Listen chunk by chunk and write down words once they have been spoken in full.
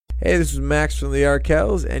Hey, this is Max from the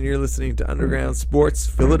Arkells, and you're listening to Underground Sports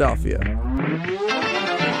Philadelphia.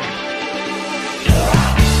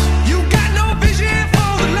 You got no vision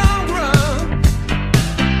for the long run.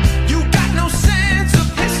 You got no sense of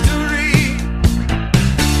history.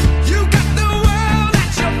 You got the world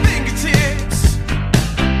at your fingertips,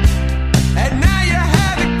 and now you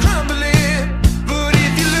have it crumbling. But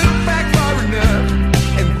if you look back far enough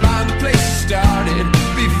and find the place you started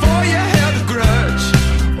before you held a grudge,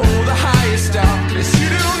 oh, the highest darkness. You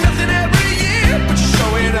do nothing every year, but you're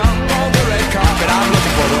showing up on the red carpet. I'm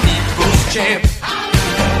looking for the people's champ.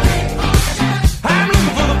 I'm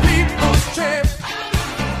looking for the people's champ.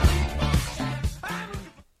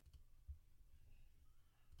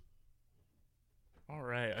 All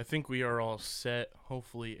right, I think we are all set.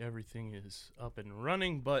 Hopefully everything is up and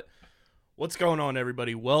running, but what's going on,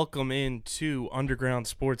 everybody? Welcome into Underground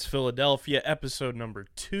Sports Philadelphia, episode number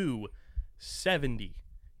 270.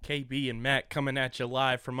 KB and Matt coming at you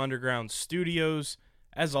live from Underground Studios.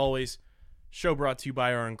 As always, show brought to you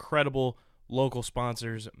by our incredible local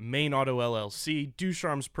sponsors, Main Auto LLC,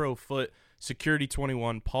 Ducharme's Pro Foot, Security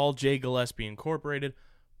 21, Paul J. Gillespie Incorporated,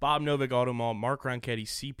 Bob Novick Auto Mall, Mark Ronchetti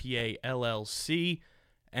CPA LLC,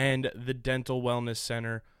 and the Dental Wellness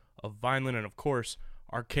Center of Vineland, and of course,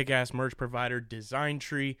 our kick-ass merch provider, Design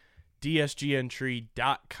Tree,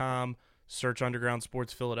 DSGNtree.com. Search Underground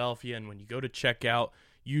Sports Philadelphia, and when you go to checkout,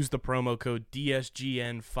 use the promo code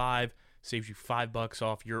DSGN5. Saves you $5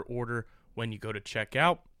 off your order when you go to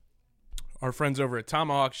checkout. Our friends over at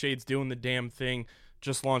Tomahawk Shades doing the damn thing.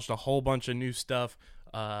 Just launched a whole bunch of new stuff.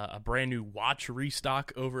 A brand new watch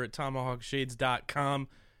restock over at TomahawkShades.com.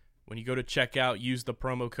 When you go to checkout, use the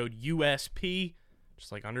promo code USP,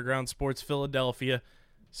 just like Underground Sports Philadelphia.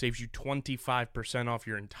 Saves you 25% off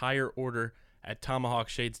your entire order at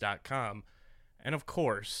TomahawkShades.com. And of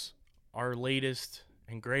course, our latest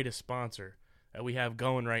and greatest sponsor that we have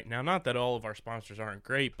going right now. Not that all of our sponsors aren't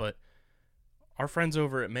great, but our friends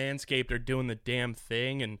over at Manscaped are doing the damn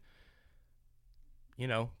thing. And, you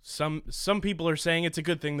know, some people are saying it's a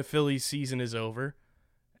good thing the Phillies season is over.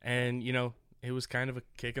 And, you know, it was kind of a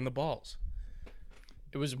kick in the balls.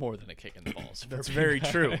 It was more than a kick in the balls. That's very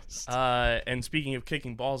true. And speaking of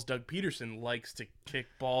kicking balls, Doug Peterson likes to kick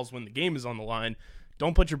balls when the game is on the line.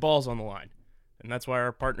 Don't put your balls on the line. And that's why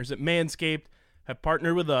our partners at Manscaped have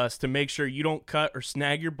partnered with us to make sure you don't cut or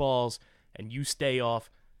snag your balls and you stay off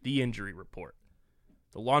the injury report.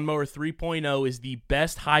 The Lawnmower 3.0 is the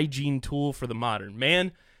best hygiene tool for the modern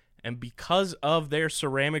man, and because of their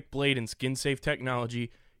ceramic blade and skin-safe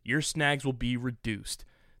technology, your snags will be reduced.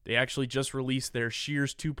 They actually just released their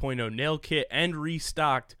Shears 2.0 nail kit and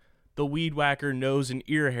restocked the Weed Whacker nose and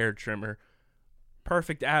ear hair trimmer.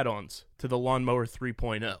 Perfect add-ons to the Lawnmower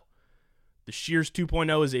 3.0. The Shears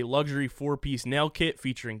 2.0 is a luxury 4-piece nail kit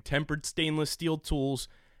featuring tempered stainless steel tools,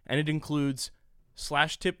 and it includes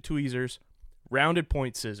slash-tip tweezers, rounded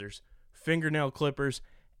point scissors, fingernail clippers,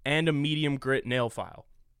 and a medium grit nail file.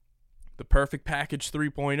 The Perfect Package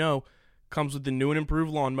 3.0 comes with the new and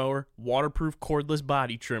improved lawnmower, waterproof cordless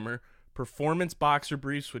body trimmer, performance boxer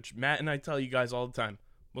briefs, which Matt and I tell you guys all the time,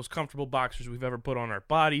 most comfortable boxers we've ever put on our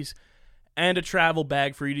bodies, and a travel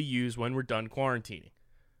bag for you to use when we're done quarantining.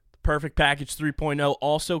 The Perfect Package 3.0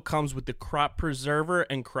 also comes with the Crop Preserver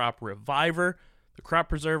and Crop Reviver. The Crop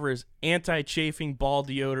Preserver is anti-chafing ball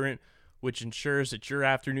deodorant, which ensures that your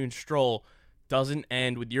afternoon stroll doesn't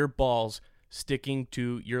end with your balls sticking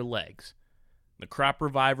to your legs. The Crop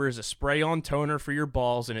Reviver is a spray-on toner for your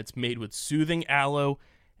balls, and it's made with soothing aloe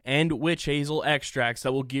and witch hazel extracts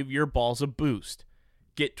that will give your balls a boost.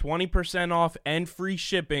 Get 20% off and free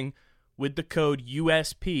shipping with the code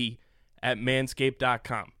USP at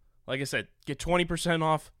manscaped.com. Like I said, get 20%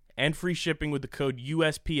 off and free shipping with the code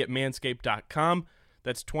USP at manscaped.com.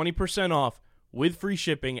 That's 20% off with free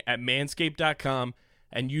shipping at manscaped.com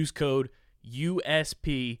and use code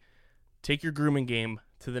USP. Take your grooming game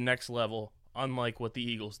to the next level, unlike what the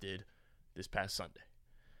Eagles did this past Sunday.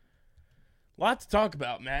 Lot to talk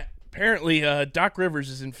about, Matt. Apparently, Doc Rivers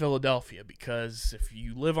is in Philadelphia because if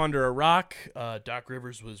you live under a rock, Doc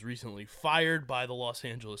Rivers was recently fired by the Los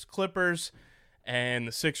Angeles Clippers, and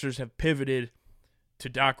the Sixers have pivoted to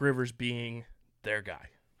Doc Rivers being their guy.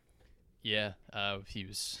 Yeah,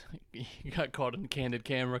 he got caught on candid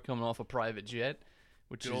camera coming off a private jet,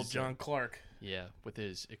 which Good is old John Clark. Yeah, with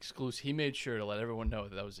his exclusive. He made sure to let everyone know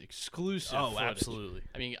that was exclusive. Oh, footage. absolutely.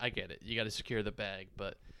 I mean, I get it. You got to secure the bag,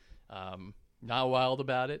 but not wild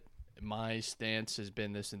about it. My stance has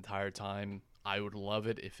been this entire time. I would love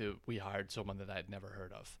it if we hired someone that I'd never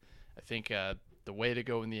heard of. I think the way to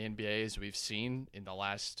go in the NBA, as we've seen in the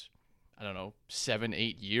last I don't know, 7,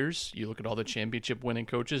 8 years. You look at all the championship winning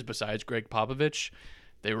coaches besides Greg Popovich,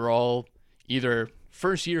 they were all either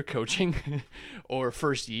first year coaching or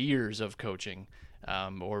first years of coaching,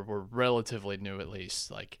 or were relatively new at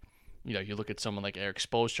least. Like, you look at someone like Eric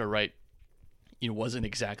Spoelstra, right? Wasn't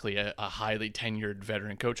exactly a highly tenured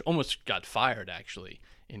veteran coach. Almost got fired actually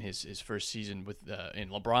in his first season in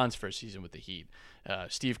LeBron's first season with the Heat.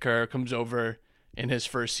 Steve Kerr comes over in his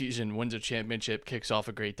first season, wins a championship, kicks off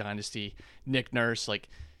a great dynasty. Nick Nurse, like,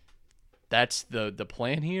 that's the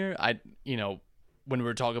plan here. When we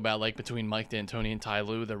were talking about like between Mike D'Antoni and Ty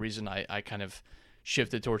Lue, the reason I kind of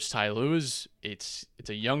shifted towards Ty Lue is it's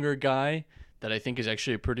a younger guy that I think is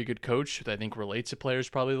actually a pretty good coach that I think relates to players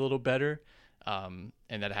probably a little better. And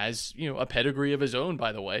that has, a pedigree of his own,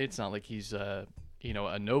 by the way. It's not like he's, a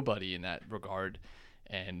nobody in that regard.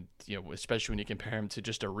 And, especially when you compare him to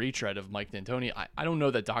just a retread of Mike D'Antoni, I don't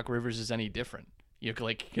know that Doc Rivers is any different.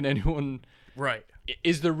 Can anyone... Right.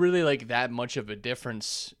 Is there really, like, that much of a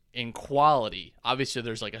difference in quality? Obviously,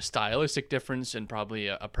 there's, like, a stylistic difference and probably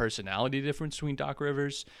a personality difference between Doc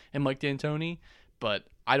Rivers and Mike D'Antoni. But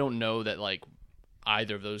I don't know that, like,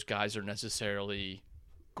 either of those guys are necessarily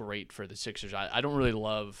great for the Sixers. I don't really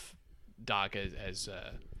love Doc as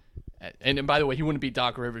and by the way, he wouldn't be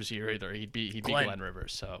Doc Rivers here either. He'd be Glenn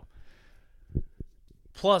Rivers. So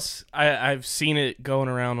plus, I've seen it going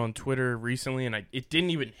around on Twitter recently, and it didn't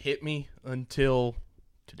even hit me until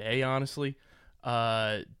today. Honestly,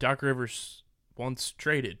 Doc Rivers once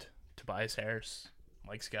traded Tobias Harris,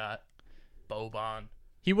 Mike Scott, Boban.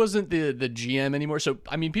 He wasn't the GM anymore. So,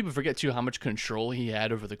 I mean, people forget, too, how much control he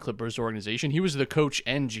had over the Clippers organization. He was the coach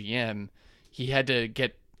and GM. He had to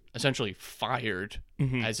get essentially fired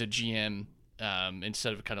as a GM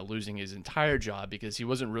instead of kind of losing his entire job because he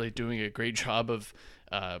wasn't really doing a great job of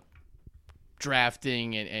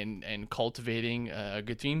drafting and cultivating a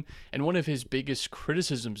good team. And one of his biggest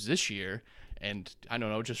criticisms this year, and I don't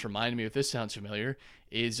know, just remind me if this sounds familiar,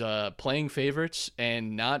 is playing favorites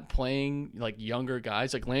and not playing like younger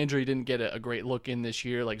guys. Like Landry didn't get a great look in this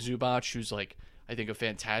year. Like Zubac, who's like, I think, a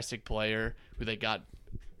fantastic player who they got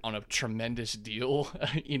on a tremendous deal,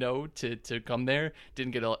 to come there.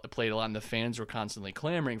 Didn't get played a lot, and the fans were constantly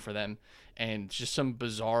clamoring for them. And just some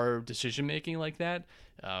bizarre decision making like that.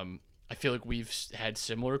 I feel like we've had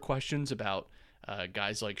similar questions about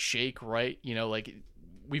guys like Shake, right?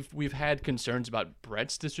 We've had concerns about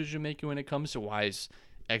Brett's decision making when it comes to why is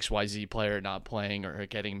XYZ player not playing or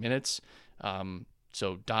getting minutes.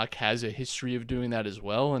 So Doc has a history of doing that as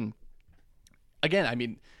well. And again, I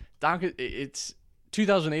mean, Doc, it's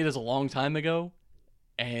 2008 is a long time ago,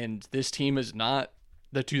 and this team is not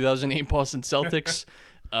the 2008 Boston Celtics.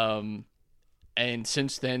 And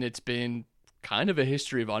since then, it's been kind of a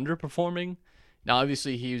history of underperforming. Now,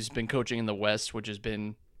 obviously, he's been coaching in the West, which has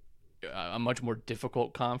been a much more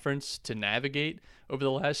difficult conference to navigate over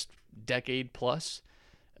the last decade plus.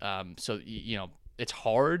 So, it's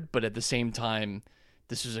hard, but at the same time,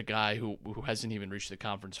 this is a guy who hasn't even reached the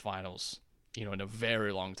conference finals, in a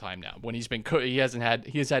very long time now. When he's been he has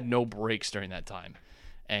had no breaks during that time.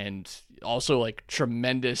 And also, like,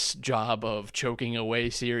 tremendous job of choking away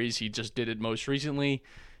series. He just did it most recently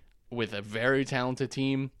with a very talented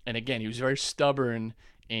team. And again, he was very stubborn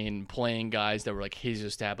in playing guys that were like his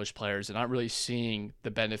established players and not really seeing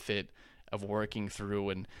the benefit of working through.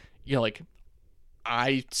 And,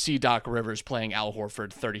 I see Doc Rivers playing Al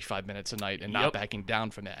Horford 35 minutes a night and not backing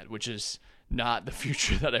down from that, which is not the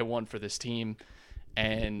future that I want for this team.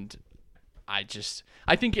 And I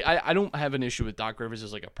think I don't have an issue with Doc Rivers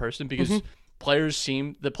as like a person because the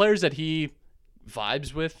players that he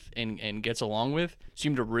vibes with and gets along with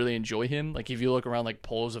seem to really enjoy him. Like, if you look around like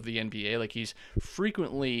polls of the NBA, like, he's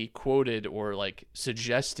frequently quoted or like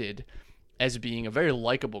suggested as being a very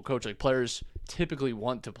likable coach. Like, players typically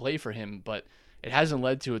want to play for him, but it hasn't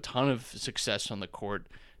led to a ton of success on the court.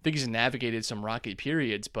 I think he's navigated some rocky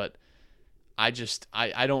periods, but I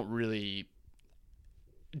don't really.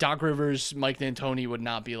 Doc Rivers, Mike D'Antoni would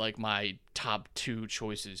not be like my top two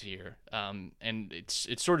choices here. And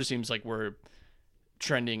it sort of seems like we're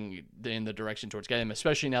trending in the direction towards getting him,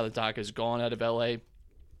 especially now that Doc has gone out of LA.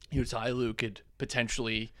 Ty Lue could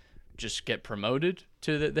potentially just get promoted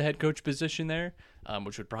to the head coach position there,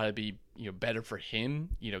 which would probably be better for him,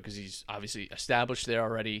 because he's obviously established there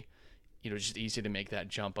already. Just easy to make that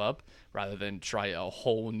jump up rather than try a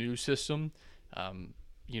whole new system. And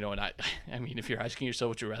I mean, if you're asking yourself,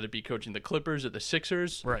 would you rather be coaching the Clippers or the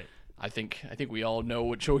Sixers? Right. I think we all know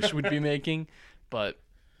what choice we'd be making, but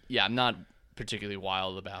yeah, I'm not particularly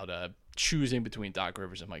wild about choosing between Doc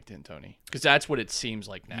Rivers and Mike D'Antoni, because that's what it seems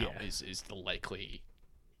like now is the likely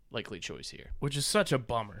likely choice here. Which is such a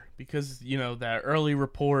bummer because, you know, that early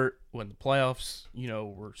report when the playoffs, you know,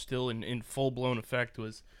 were still in full-blown effect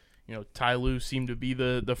was, you know, Ty Lue seemed to be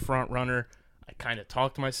the front runner. I kind of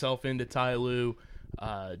talked myself into Ty Lue.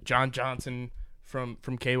 John Johnson from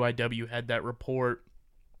KYW had that report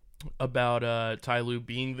about Ty Lue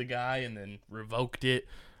being the guy and then revoked it.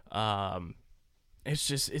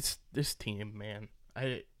 It's this team, man.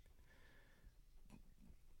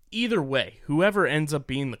 Either way, whoever ends up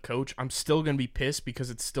being the coach, I'm still going to be pissed because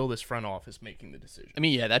it's still this front office making the decision. I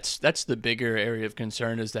mean, yeah, that's the bigger area of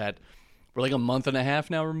concern is that we're like a month and a half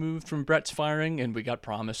now removed from Brett's firing, and we got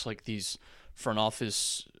promised like these front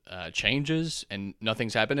office changes, and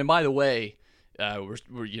nothing's happened. And by the way,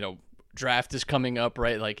 we're you know, draft is coming up,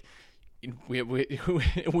 right? Like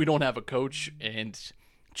we don't have a coach, and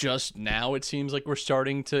just now it seems like we're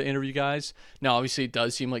starting to interview guys. Now, obviously, it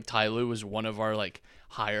does seem like Ty Lue was one of our like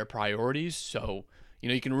higher priorities, so you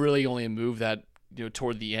know you can really only move that, you know,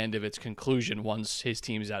 toward the end of its conclusion once his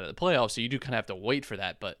team's out of the playoffs. So you do kind of have to wait for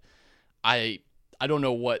that. But I don't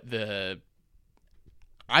know what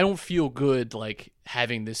I don't feel good like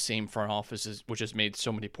having this same front office which has made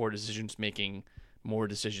so many poor decisions making more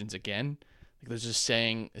decisions again. Like there's this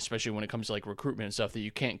saying, especially when it comes to like recruitment and stuff, that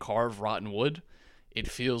you can't carve rotten wood. It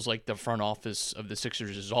feels like the front office of the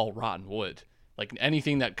Sixers is all rotten wood. Like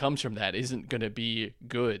anything that comes from that isn't going to be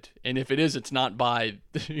good. And if it is, it's not by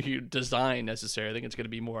design necessarily. I think it's going to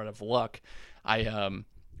be more out of luck. I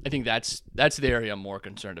think that's the area I'm more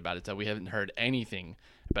concerned about, is that we haven't heard anything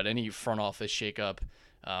about any front office shakeup.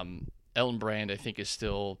 Elton Brand, I think, is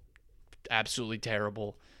still absolutely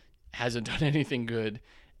terrible. Hasn't done anything good.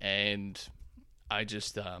 And I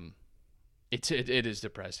just, it is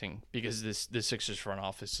depressing because this Sixers front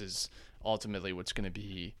office is ultimately what's going to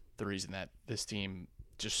be the reason that this team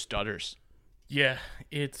just stutters. Yeah,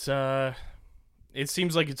 it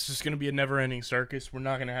seems like it's just going to be a never-ending circus. We're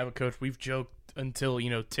not going to have a coach. We've joked until,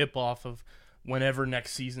 you know, tip-off of whenever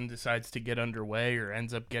next season decides to get underway or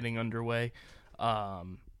ends up getting underway.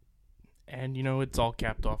 And, you know, it's all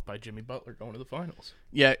capped off by Jimmy Butler going to the finals.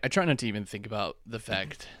 Yeah, I try not to even think about the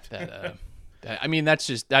fact that, I mean,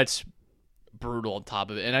 that's brutal on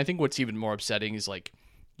top of it. And I think what's even more upsetting is, like,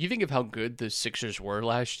 you think of how good the Sixers were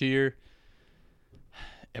last year.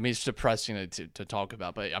 I mean, it's depressing to talk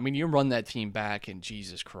about, but I mean, you run that team back, and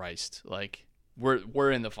Jesus Christ, like we're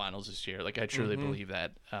in the finals this year. Like I truly believe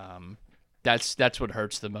that. That's what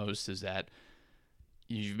hurts the most, is that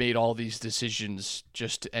you've made all these decisions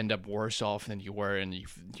just to end up worse off than you were, and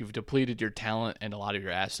you've depleted your talent and a lot of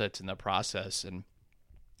your assets in the process, and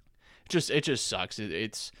it just sucks.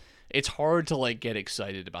 It's hard to like get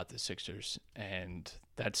excited about the Sixers, and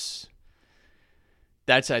that's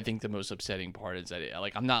I think the most upsetting part, is that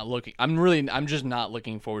like I'm just not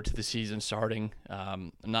looking forward to the season starting.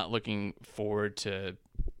 I'm not looking forward to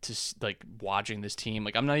like watching this team.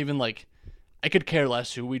 Like I'm not even like, I could care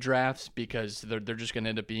less who we draft because they're just gonna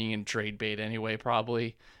end up being in trade bait anyway,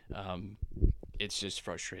 probably. It's just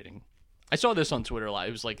frustrating. I saw this on Twitter a lot.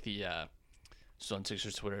 It was like the on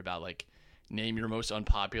Sixers Twitter about like name your most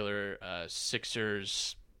unpopular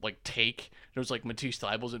Sixers like take. It was like Matisse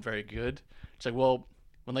Thybulle isn't very good. It's like, well,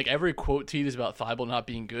 when like every quote tweet is about Thybulle not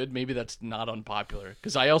being good, maybe that's not unpopular.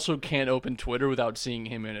 Because I also can't open Twitter without seeing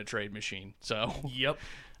him in a trade machine. So Yep.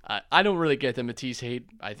 I don't really get the Matisse hate.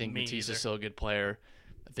 I think Me Matisse either. is still a good player.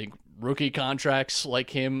 I think rookie contracts like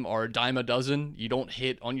him are a dime a dozen. You don't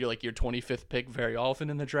hit on your 25th pick very often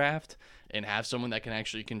in the draft and have someone that can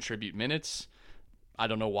actually contribute minutes. I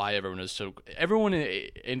don't know why everyone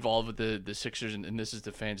involved with the Sixers, and this is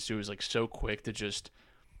the fans too, is like so quick to just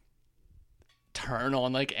turn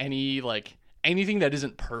on like anything that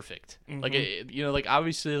isn't perfect. Like like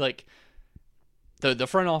obviously like the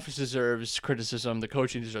front office deserves criticism, the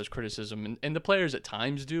coaching deserves criticism, and the players at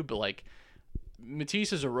times do, but like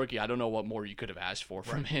Matisse is a rookie. I don't know what more you could have asked for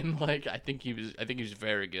from him. Like I think he was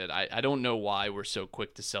very good. I don't know why we're so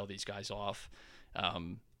quick to sell these guys off.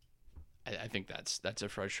 I think that's a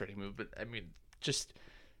frustrating move, but I mean, just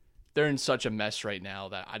they're in such a mess right now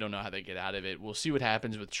that I don't know how they get out of it. We'll see what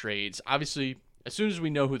happens with trades. Obviously, as soon as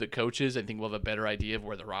we know who the coach is, I think we'll have a better idea of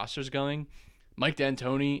where the roster's going. Mike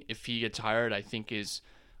D'Antoni, if he gets hired, I think is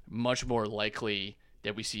much more likely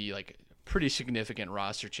that we see like pretty significant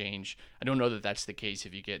roster change. I don't know that that's the case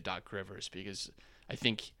if you get Doc Rivers, because I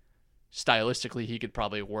think stylistically he could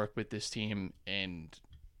probably work with this team and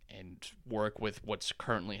work with what's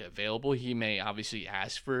currently available. He may obviously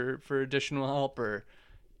ask for additional help or,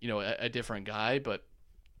 a different guy, but,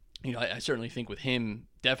 I certainly think with him,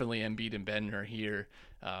 definitely Embiid and Ben are here.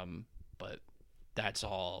 But that's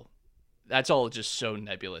all that's all just so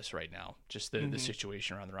nebulous right now. Just the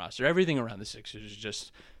situation around the roster. Everything around the Sixers is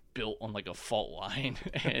just built on like a fault line.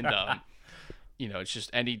 And, it's just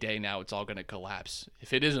any day now it's all going to collapse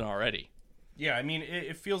if it isn't already. Yeah, I mean,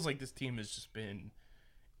 it feels like this team has just been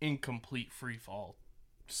in complete free fall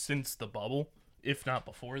since the bubble, if not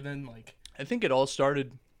before then. Like, I think it all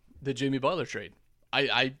started the Jimmy Butler trade.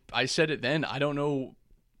 I said it then. I don't know.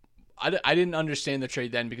 I didn't understand the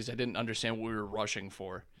trade then because I didn't understand what we were rushing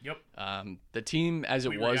for. yep. The team as it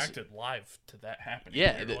We was, reacted live to that happening.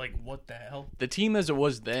 Yeah, We were like, what the hell? the team as it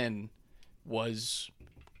was then was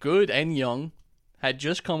good and young. Had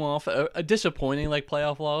just come off a disappointing like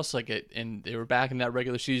playoff loss, and they were back in that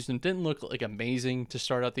regular season. Didn't look like amazing to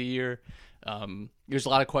start out the year. There's a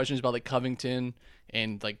lot of questions about like Covington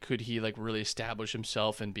and like could he like really establish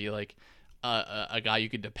himself and be like a guy you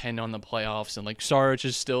could depend on in the playoffs. And like Saric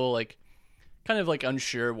is still like kind of like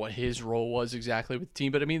unsure what his role was exactly with the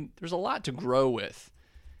team. But I mean, there's a lot to grow with,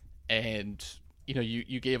 and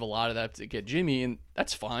you gave a lot of that to get Jimmy, and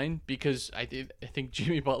that's fine because I think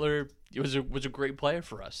Jimmy Butler was a great player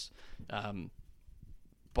for us.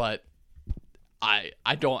 But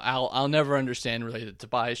I'll never understand really the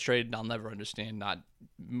Tobias trade, and I'll never understand not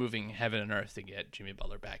moving heaven and earth to get Jimmy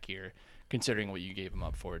Butler back here, considering what you gave him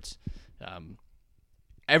up for. It's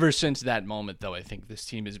ever since that moment, though, I think this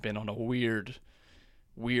team has been on a weird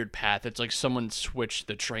path. It's like someone switched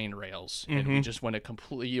the train rails, and we just went a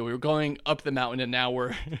completely. We were going up the mountain, and now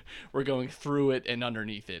we're going through it and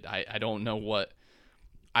underneath it. I don't know what.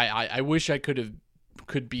 I wish I could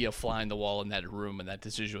be a fly in the wall in that room when that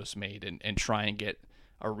decision was made and try and get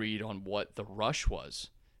a read on what the rush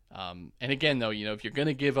was. And again, though, if you're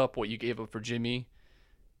gonna give up what you gave up for Jimmy,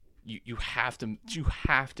 you have to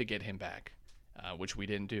get him back, which we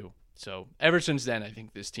didn't do. So ever since then, I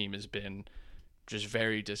think this team has been just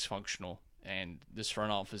very dysfunctional, and this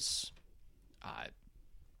front office,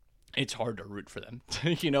 it's hard to root for them.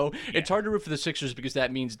 It's hard to root for the Sixers because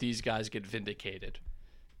that means these guys get vindicated,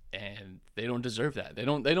 and they don't deserve that. They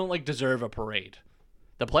don't like deserve a parade.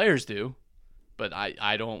 The players do, but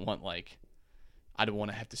I don't want to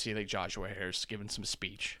have to see like Joshua Harris giving some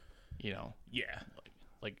speech. Yeah.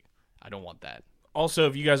 Like I don't want that. Also,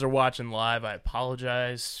 if you guys are watching live, I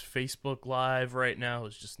apologize. Facebook Live right now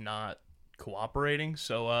is just not cooperating.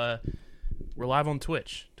 So we're live on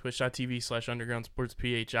Twitch,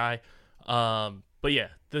 twitch.tv/undergroundsportsphi. But yeah,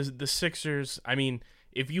 the Sixers, I mean,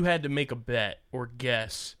 if you had to make a bet or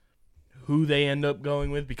guess who they end up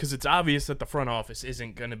going with, because it's obvious that the front office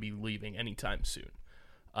isn't going to be leaving anytime soon.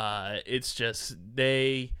 It's just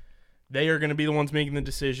they are going to be the ones making the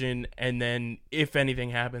decision, and then if anything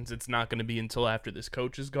happens, it's not going to be until after this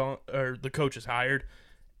coach is gone or the coach is hired.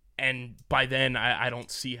 And by then, I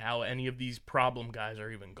don't see how any of these problem guys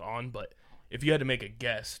are even gone. But if you had to make a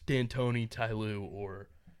guess, D'Antoni, Ty Lue, or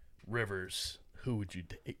Rivers, who would you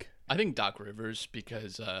take? I think Doc Rivers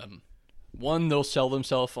because one, they'll sell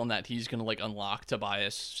themselves on that he's going to unlock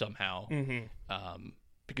Tobias somehow.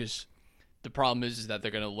 Because the problem is that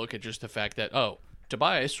they're going to look at just the fact that,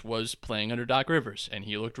 Tobias was playing under Doc Rivers, and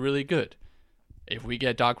he looked really good. If we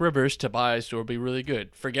get Doc Rivers, Tobias will be really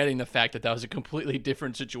good. Forgetting the fact that was a completely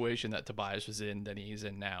different situation that Tobias was in than he's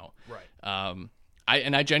in now. Right.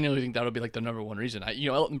 I genuinely think that'll be the number one reason.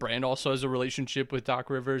 Elton Brand also has a relationship with Doc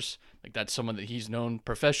Rivers. That's someone that he's known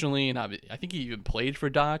professionally, and I think he even played for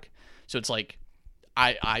Doc. So it's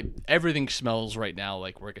everything smells right now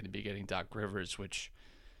like we're going to be getting Doc Rivers, which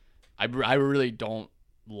I really don't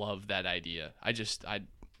love that idea.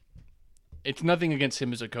 It's nothing against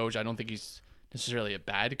him as a coach. I don't think he's necessarily a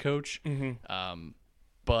bad coach.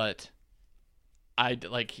 But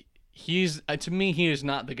he's to me, he is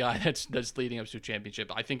not the guy that's leading up to a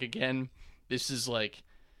championship. I think again, this is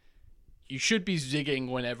you should be zigging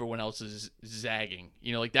when everyone else is zagging.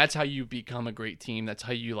 That's how you become a great team. That's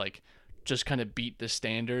how you just kind of beat the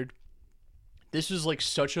standard. This is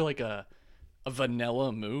such a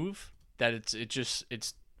vanilla move that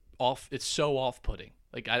it's off. It's so off-putting.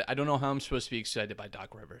 I don't know how I'm supposed to be excited by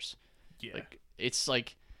Doc Rivers. Yeah.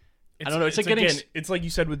 I don't know. It's getting. It's like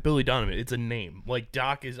you said with Billy Donovan. It's a name.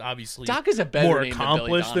 Doc is obviously Doc is a better more name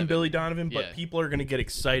accomplished than Billy Donovan, but yeah. people are going to get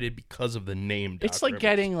excited because of the name. Doc It's like Rivers.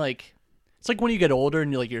 getting it's like when you get older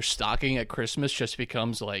and your stocking at Christmas just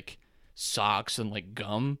becomes socks and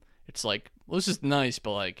gum. It's well, this is nice,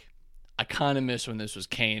 but I kind of miss when this was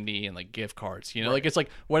candy and gift cards. Right. It's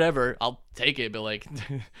whatever, I'll take it, but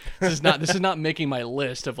this is not making my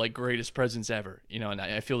list of greatest presents ever. And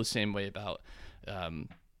I feel the same way about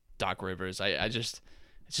Doc Rivers.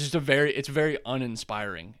 It's very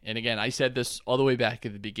uninspiring. And again, I said this all the way back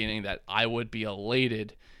at the beginning that I would be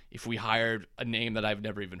elated if we hired a name that I've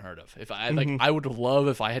never even heard of. If I I would love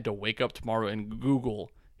if I had to wake up tomorrow and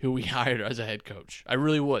Google who we hired as a head coach. I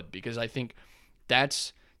really would, because I think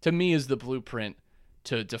that's, to me, is the blueprint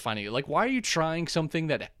to finding it. Like, why are you trying something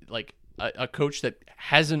that, like, a coach that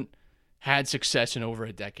hasn't had success in over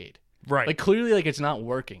a decade? Right. Like, clearly, like, it's not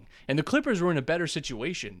working. And the Clippers were in a better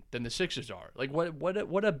situation than the Sixers are. Like,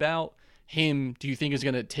 what about him do you think is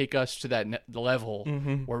going to take us to that level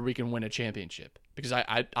where we can win a championship? Because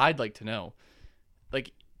I'd like to know.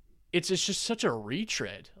 Like, it's just such a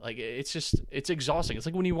retread. Like, it's exhausting. It's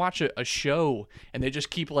like when you watch a show and they just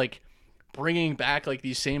keep, like, bringing back, like,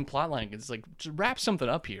 these same plot lines. It's like, just wrap something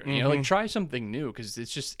up here. You know, like, try something new, because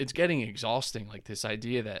it's getting exhausting. Like, this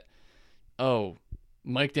idea that, oh,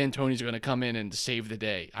 Mike D'Antoni's going to come in and save the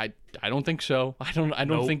day. I don't think so. I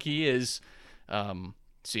don't think he is.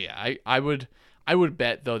 So yeah, I would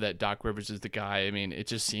bet, though, that Doc Rivers is the guy. I mean, it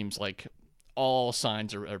just seems like all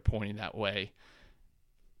signs are pointing that way.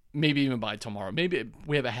 Maybe even by tomorrow. Maybe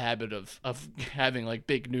we have a habit of having, like,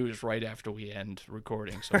 big news right after we end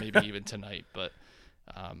recording. So maybe even tonight. But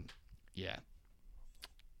yeah,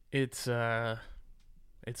 It's the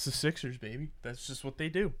Sixers, baby. That's just what they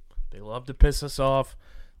do. They love to piss us off.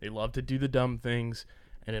 They love to do the dumb things,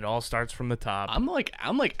 and it all starts from the top. I'm like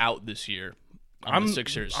out this year on the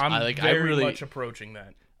Sixers. I'm I very really much approaching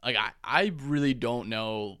that. like I really don't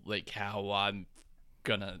know, like, how I'm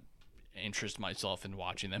gonna interest myself in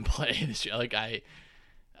watching them play this year. Like,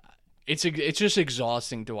 it's just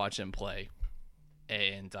exhausting to watch them play,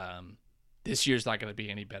 and this year's not gonna be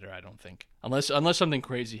any better, I don't think, unless something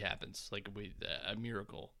crazy happens, like a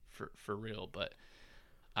miracle for real. But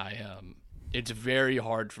it's very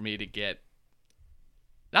hard for me to get.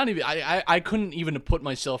 Not even I couldn't even put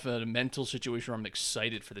myself in a mental situation where I'm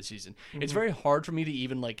excited for the season. It's very hard for me to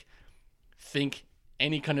even, like, think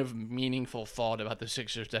any kind of meaningful thought about the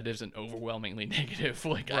Sixers that isn't overwhelmingly negative.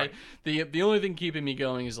 Like, Right. The only thing keeping me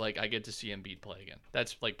going is, like, I get to see Embiid play again.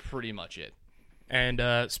 That's, like, pretty much it.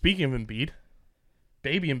 And speaking of Embiid,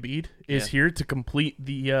 baby Embiid is here to complete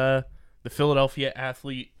the Philadelphia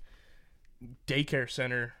athlete daycare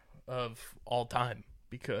center of all time,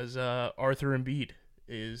 because Arthur Embiid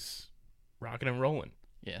is rocking and rolling.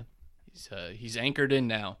 Yeah, he's anchored in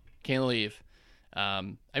now. Can't leave. I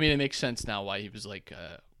mean, it makes sense now why he was, like,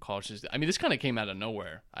 cautious. I mean, this kind of came out of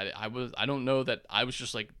nowhere. I don't know that I was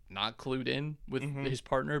just, like, not clued in with his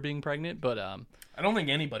partner being pregnant, but I don't think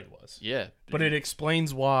anybody was. yeah, But it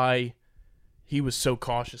explains why he was so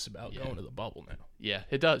cautious about going to the bubble now. yeah,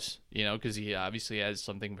 it does. You know, because he obviously has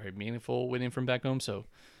something very meaningful with him from back home. So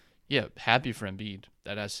yeah, happy for Embiid.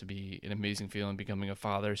 That has to be an amazing feeling, becoming a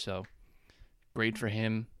father. So great for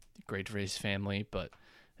him, great for his family. But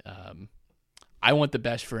I want the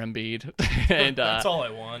best for Embiid, and That's all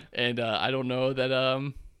I want. And I don't know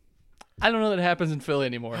that happens in Philly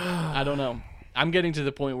anymore. I don't know. I'm getting to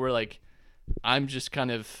the point where, like, I'm just kind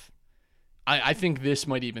of. I think this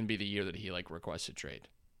might even be the year that he, like, requests a trade,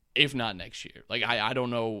 if not next year. Like, I don't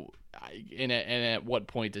know. And at what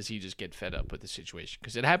point does he just get fed up with the situation?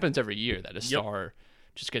 Because it happens every year that a star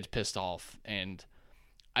just gets pissed off, and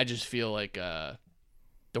I just feel like the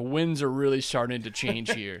winds are really starting to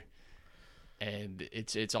change here. And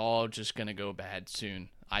it's all just going to go bad soon,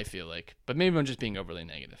 I feel like. But maybe I'm just being overly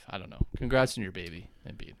negative. I don't know. Congrats on your baby,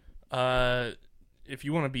 Embiid. If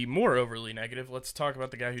you want to be more overly negative, let's talk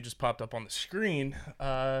about the guy who just popped up on the screen.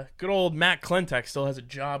 Good old Matt Klentak still has a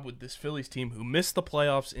job with this Phillies team, who missed the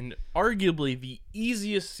playoffs in arguably the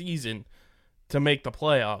easiest season to make the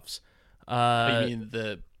playoffs. You mean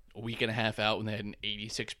the week and a half out when they had an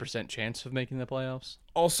 86% chance of making the playoffs?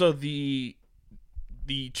 Also, the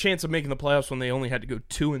chance of making the playoffs when they only had to go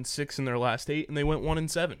 2-6 in their last 8, and they went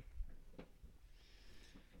 1-7.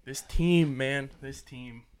 This team, man, this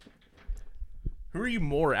team. Who are you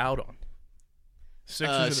more out on?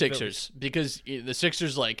 Sixers or the Sixers, Phillies? because the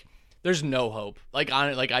Sixers, like, there's no hope. Like,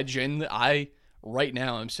 I right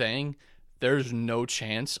now I'm saying there's no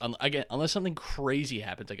chance. Again, unless something crazy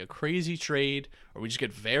happens, like a crazy trade, or we just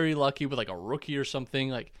get very lucky with, like, a rookie or something.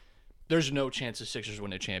 Like, there's no chance the Sixers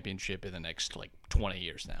win a championship in the next, like, 20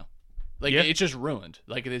 years now. Like, it's just ruined.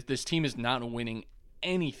 Like, this team is not winning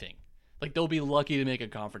anything. Like, they'll be lucky to make a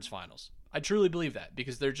conference finals. I truly believe that,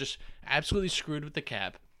 because they're just absolutely screwed with the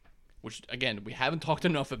cap, which, again, we haven't talked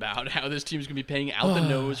enough about how this team's going to be paying out the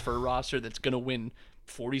nose for a roster that's going to win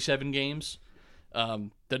 47 games. The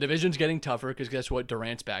division's getting tougher because guess what?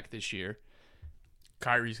 Durant's back this year.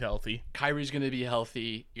 Kyrie's healthy. Kyrie's going to be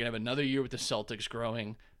healthy. You're going to have another year with the Celtics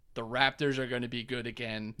growing. The Raptors are going to be good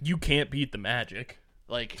again. You can't beat the Magic.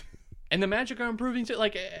 Like, and the Magic are improving too.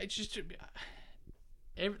 Like, it's just,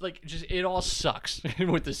 It all sucks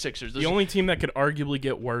with the Sixers. The only team that could arguably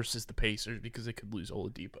get worse is the Pacers because they could lose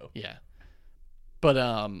Oladipo. Yeah. But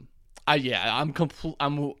I'm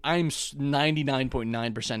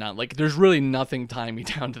 99.9% on. Like, there's really nothing tying me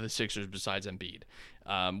down to the Sixers besides Embiid.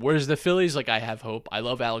 Whereas the Phillies, like, I have hope. I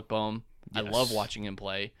love Alec Boehm. I Yes. love watching him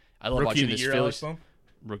play. I love Rookie watching of the this year, Phillies. Alex Boehm?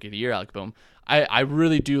 Rookie of the year, Alec Boehm. I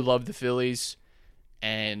really do love the Phillies,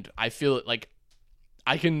 and I feel like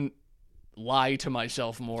I can lie to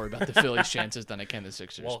myself more about the Phillies' chances than I can the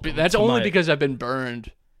Sixers. Welcome But that's to only my- because I've been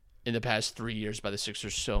burned in the past 3 years by the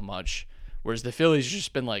Sixers so much, whereas the Phillies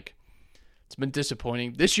just been like, it's been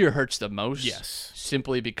disappointing. This year hurts the most, Yes.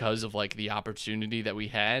 simply because of like the opportunity that we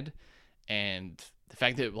had and the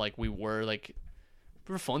fact that like we were a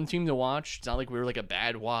fun team to watch. It's not like we were like a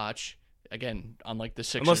bad watch. Again, unlike the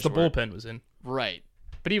Sixers, Unless the where- bullpen was in. right?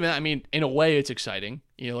 But even in a way, it's exciting.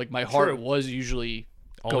 Like my heart True. was usually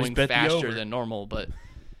Always going bet the faster over. than normal, but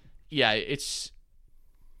yeah, this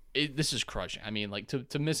is crushing. I mean, like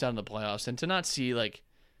to miss out on the playoffs and to not see like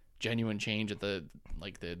genuine change at the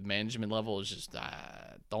management level is just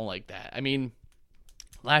don't like that. I mean,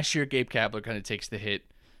 last year Gabe Kapler kind of takes the hit,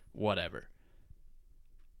 whatever.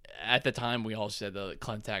 At the time, we all said that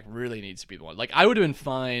Klentak really needs to be the one. Like, I would have been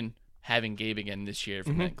fine having Gabe again this year if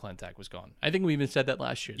Klentak was gone. I think we even said that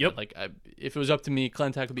last year. Yep. That, like, if it was up to me,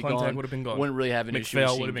 Klentak would be Klentak gone. would have been gone. Wouldn't really have an issue with McPhail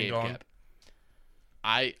seeing would have been Gabe gone. Cap.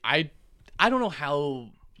 I don't know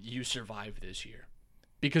how you survived this year,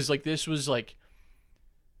 because like this was like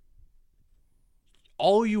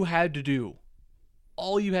all you had to do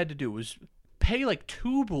was pay like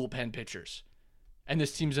 2 bullpen pitchers, and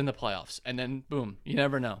this team's in the playoffs. And then boom, you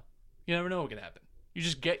never know. You never know what can happen. You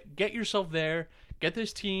just get yourself there, get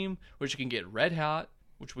this team, which can get red hot,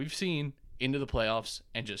 which we've seen, into the playoffs,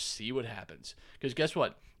 and just see what happens. Because guess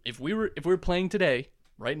what? If we were playing today,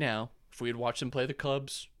 right now, if we had watched them play the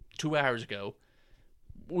Cubs 2 hours ago,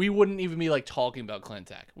 we wouldn't even be like talking about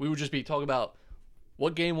Klentak. We would just be talking about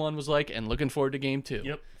what game 1 was like and looking forward to game 2.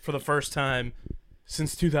 Yep. For the first time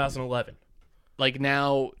since 2011. Like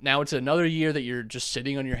now it's another year that you're just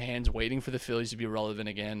sitting on your hands waiting for the Phillies to be relevant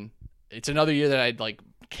again. It's another year that I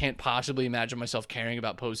can't possibly imagine myself caring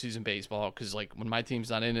about postseason baseball, because like when my team's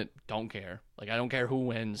not in it, don't care. Like I don't care who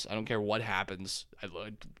wins. I don't care what happens.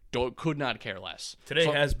 Could not care less. Today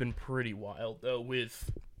So- has been pretty wild, though, with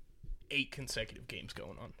 8 consecutive games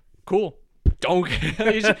going on. cool. Don't.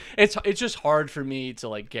 It's just hard for me to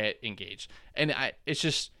like get engaged, and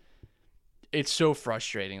it's so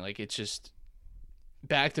frustrating. Like it's just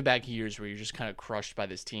back-to-back years where you're just kind of crushed by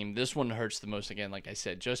this team. This one hurts the most, again, like I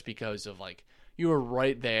said, just because of like you were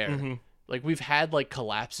right there. Mm-hmm. Like we've had like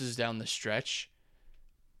collapses down the stretch,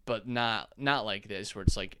 but not like this where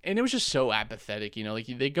it's like, and it was just so apathetic. Like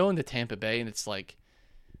they go into Tampa Bay and it's like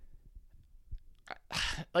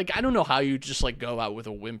I don't know how you just like go out with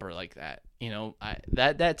a whimper like that.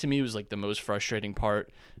 That to me was like the most frustrating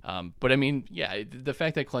part. But I mean, yeah, the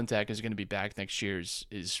fact that Klentak is going to be back next year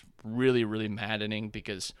is really, really maddening,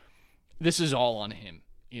 because this is all on him.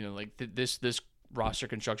 Like this roster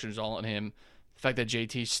construction is all on him. The fact that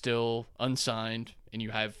JT's still unsigned, and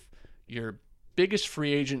you have your biggest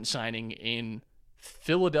free agent signing in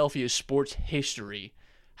Philadelphia sports history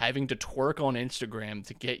having to twerk on Instagram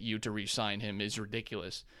to get you to re-sign him is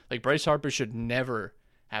ridiculous. Like, Bryce Harper should never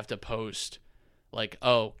have to post like,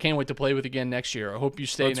 oh, can't wait to play with again next year. I hope you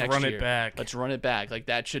stay Let's next run year. it back. Let's run it back. Like,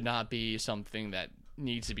 that should not be something that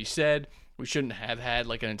needs to be said. We shouldn't have had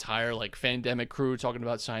like an entire like Fandemic crew talking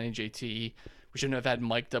about signing JT. We shouldn't have had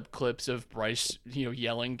mic'd up clips of Bryce,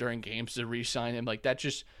 yelling during games to re-sign him. Like, that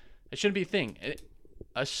shouldn't be a thing.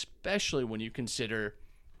 Especially when you consider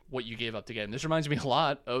what you gave up to get him. This reminds me a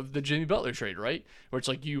lot of the Jimmy Butler trade, right? Where it's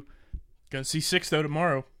like Gonna see Sixto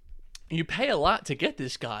tomorrow. you pay a lot to get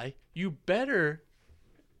this guy. You better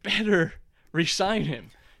re-sign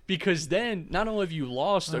him, because then not only have you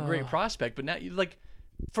lost a great prospect, but now you like,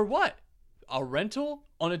 for what? A rental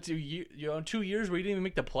on 2 years where you didn't even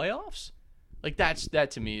make the playoffs? Like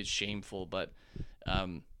that to me is shameful. But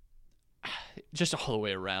just all the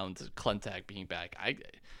way around, Klentak being back,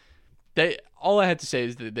 all I had to say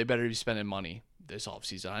is that they better be spending money this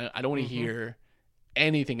offseason. I don't want to hear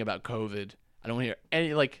anything about COVID. I don't want to hear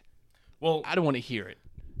any I don't want to hear it.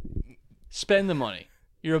 Spend the money.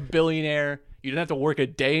 You're a billionaire. You don't have to work a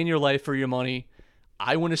day in your life for your money.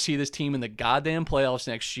 I want to see this team in the goddamn playoffs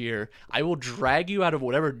next year. I will drag you out of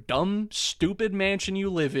whatever dumb, stupid mansion you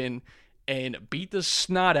live in and beat the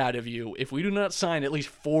snot out of you if we do not sign at least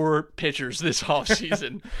 4 pitchers this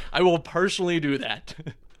offseason. I will personally do that.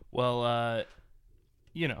 Well,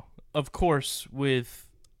 of course, with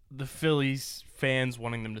the Phillies fans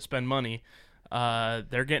wanting them to spend money,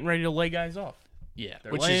 they're getting ready to lay guys off. Yeah,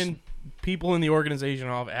 They're which laying is people in the organization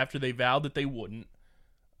off after they vowed that they wouldn't.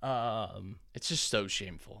 it's just so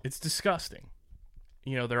shameful. It's disgusting.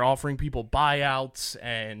 They're offering people buyouts,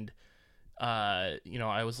 and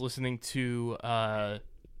I was listening to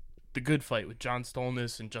The Good Fight with John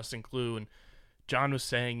Stolnis and Justin Clue, and John was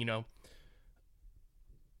saying,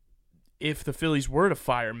 if the Phillies were to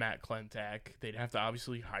fire Matt Klentak, they'd have to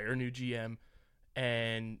obviously hire a new GM,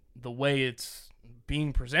 and the way it's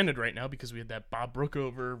being presented right now, because we had that Bob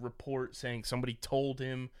Brookover report saying somebody told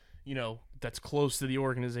him, that's close to the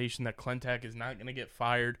organization, that Klentak is not going to get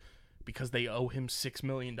fired because they owe him $6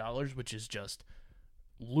 million, which is just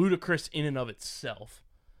ludicrous in and of itself.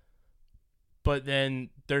 But then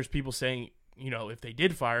there's people saying, if they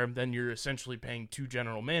did fire him, then you're essentially paying 2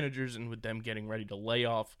 general managers, and with them getting ready to lay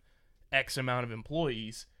off X amount of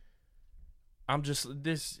employees,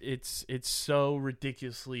 it's so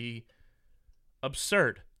ridiculously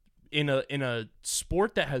absurd. In a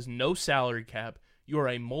sport that has no salary cap, you are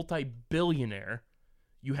a multi-billionaire,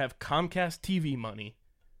 you have Comcast TV money,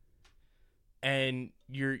 and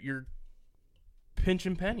you're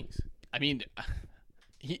pinching pennies. I mean,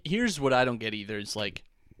 here's what I don't get either. It's like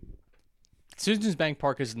Citizens Bank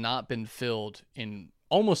Park has not been filled in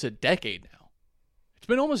almost a decade now. It's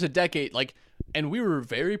been almost a decade, and we were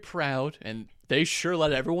very proud, and they sure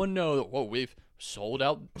let everyone know that, we've sold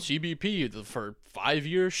out CBP for 5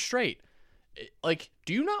 years straight.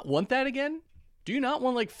 Do you not want that again? Do you not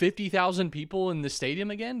want 50,000 people in the stadium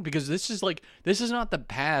again? Because this is not the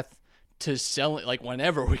path to sell it.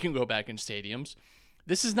 Whenever we can go back in stadiums,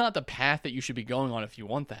 this is not the path that you should be going on if you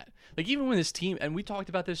want that. Even when this team, and we talked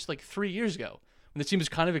about this 3 years ago, when this team was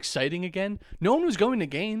kind of exciting again, no one was going to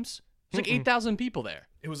games. There's 8,000 people there.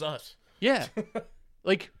 It was us. Yeah.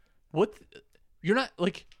 What? You're not,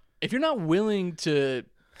 if you're not willing to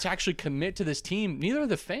actually commit to this team, neither are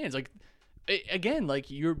the fans. Again,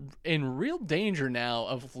 you're in real danger now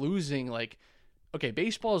of losing, okay,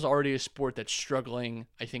 baseball is already a sport that's struggling,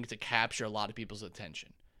 I think, to capture a lot of people's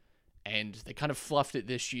attention. And they kind of fluffed it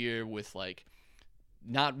this year with,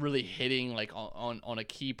 not really hitting, on a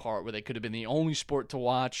key part where they could have been the only sport to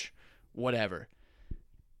watch, whatever.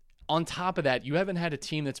 On top of that, you haven't had a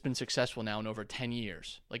team that's been successful now in over 10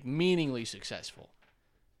 years, meaningly successful.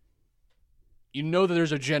 You know that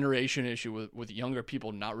there's a generation issue with younger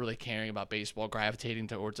people not really caring about baseball, gravitating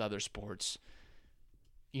towards other sports.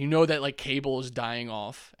 You know that cable is dying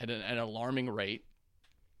off at an alarming rate.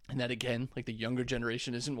 And that, again, the younger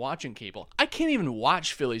generation isn't watching cable. I can't even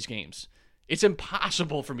watch Phillies games. It's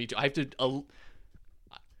impossible for me to. I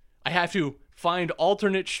have to find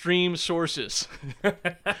alternate stream sources.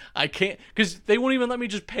 I can't, because they won't even let me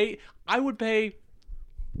just pay. I would pay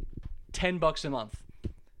 $10 a month,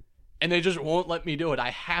 and they just won't let me do it. I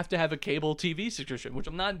have to have a cable TV subscription, which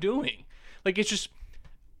I'm not doing. It's just,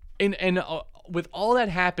 and with all that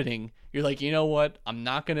happening, you're you know what? I'm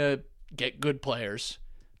not gonna get good players.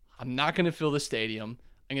 I'm not going to fill the stadium.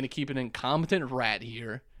 I'm going to keep an incompetent rat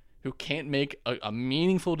here who can't make a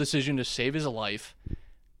meaningful decision to save his life.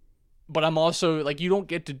 But I'm also, you don't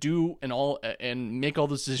get to do and make all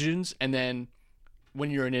those decisions, and then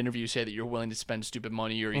when you're in an interview, say that you're willing to spend stupid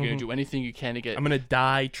money, or you're going to do anything you can to get... I'm going to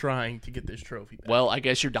die trying to get this trophy back. Well, I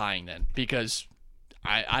guess you're dying then, because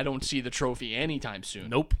I don't see the trophy anytime soon.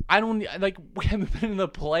 Nope. I don't, we haven't been in the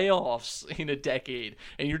playoffs in a decade,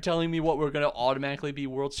 and you're telling me what, we're going to automatically be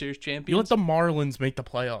World Series champions? You let the Marlins make the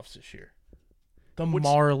playoffs this year.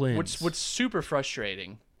 Marlins. What's super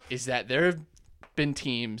frustrating is that there have been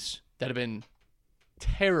teams that have been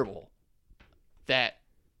terrible, that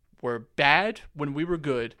were bad when we were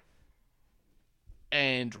good,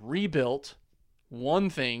 and rebuilt, won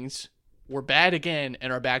things, were bad again,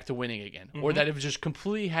 and are back to winning again. Or that have just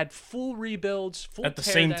completely had full rebuilds, full at the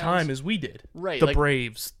same time as we did. Right. The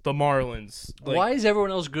Braves, the Marlins. Why is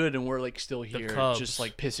everyone else good and we're still here, Cubs. just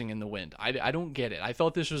pissing in the wind? I don't get it. I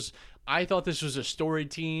thought this was a storied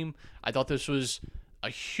team. I thought this was a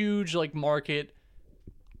huge market.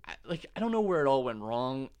 I don't know where it all went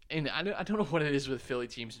wrong, and I don't know what it is with Philly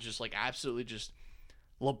teams just absolutely just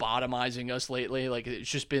lobotomizing us lately. It's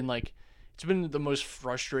just been it's been the most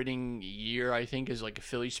frustrating year, I think, as a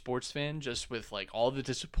Philly sports fan, just with all the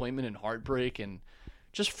disappointment and heartbreak and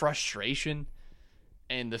just frustration.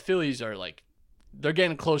 And the Phillies are they're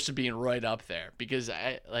getting close to being right up there, because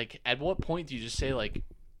at what point do you just say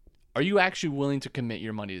are you actually willing to commit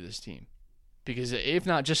your money to this team? Because if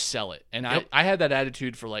not, just sell it. And Yep. I had that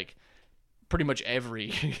attitude for pretty much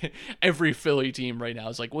every Philly team right now.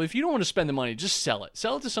 It's well, if you don't want to spend the money, just sell it.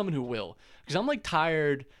 Sell it to someone who will. Because I'm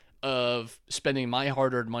tired of spending my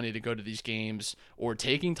hard-earned money to go to these games or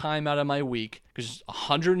taking time out of my week, because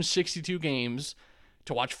 162 games,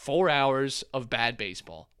 to watch 4 hours of bad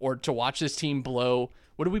baseball, or to watch this team blow,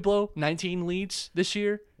 what did we blow? 19 leads this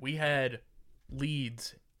year? We had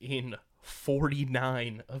leads in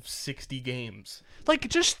 49 of 60 games. Like,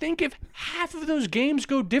 just think if half of those games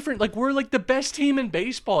go different. Like, we're like the best team in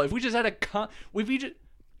baseball. If we just had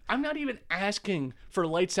I'm not even asking for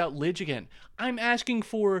lights out Lidge again. I'm asking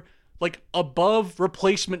for like above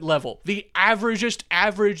replacement level, the averagest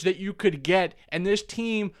average that you could get, and this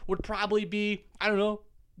team would probably be, I don't know,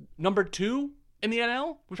 number 2 in the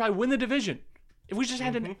NL. We'd probably win the division if we just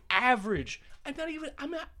had an average.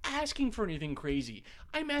 I'm not asking for anything crazy.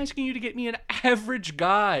 I'm asking you to get me an average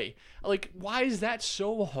guy. Like, why is that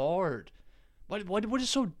so hard? What is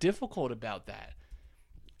so difficult about that?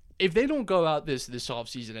 If they don't go out this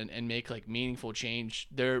offseason and make like meaningful change,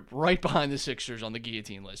 they're right behind the Sixers on the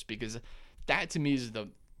guillotine list, because that to me is the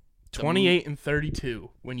 28 and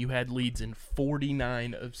 32 when you had leads in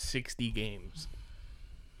 49 of 60 games.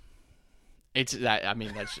 It's that, I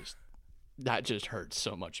mean, that just hurts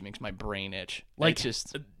so much. It makes my brain itch. Like, It's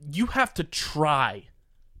just, you have to try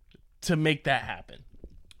to make that happen.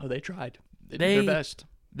 oh, they tried. They did their best.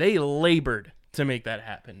 They labored to make that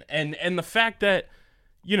happen. And the fact that,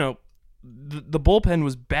 you know, the bullpen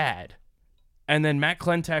was bad, and then Matt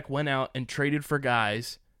Klentak went out and traded for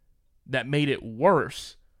guys that made it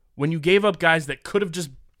worse when you gave up guys that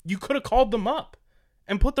you could have called them up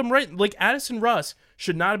and put them right. Like, Addison Russ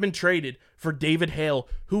should not have been traded for David Hale,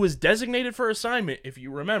 who was designated for assignment, if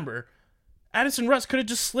you remember. Addison Russ could have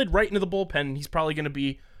just slid right into the bullpen, and he's probably going to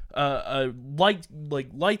be a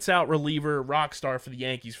lights out reliever, rock star for the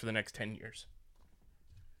Yankees for the next 10 years.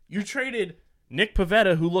 You traded Nick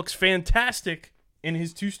Pivetta, who looks fantastic in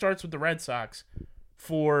his 2 starts with the Red Sox,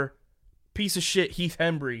 for piece of shit Heath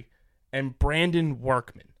Hembry and Brandon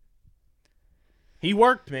Workman. He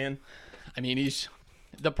worked, man. I mean,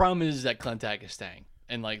 the problem is that Klentak is staying,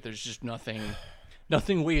 and like, there's just nothing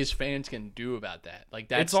we as fans can do about that.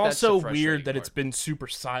 Like, It's also weird that it's been super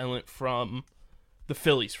silent from the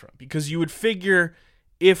Phillies front, because you would figure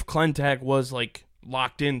if Klentak was like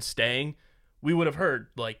locked in staying, we would have heard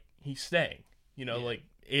like he's staying. You know, like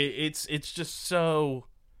it's just so,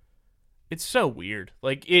 it's so weird.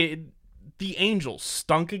 Like, the Angels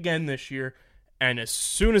stunk again this year, and as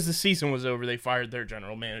soon as the season was over, they fired their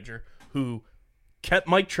general manager, who kept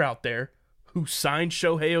Mike Trout there, who signed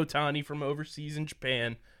Shohei Ohtani from overseas in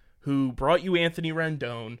Japan, who brought you Anthony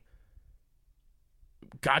Rendon,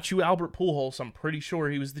 got you Albert Pujols. I'm pretty sure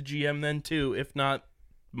he was the GM then too, if not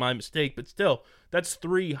my mistake, but still, that's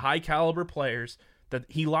 3 high caliber players that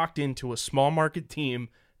he locked into a small market team,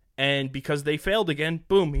 and because they failed again,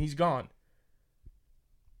 boom, he's gone.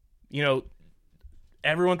 You know,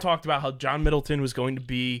 everyone talked about how John Middleton was going to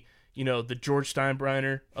be, you know, the George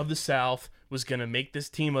Steinbrenner of the South, was going to make this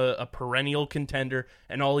team a perennial contender,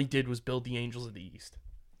 and all he did was build the Angels of the East.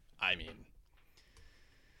 I mean,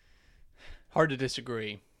 hard to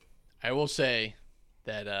disagree. I will say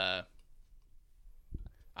that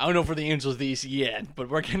I don't know for the Angels of the East yet, but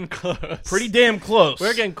we're getting close. Pretty damn close.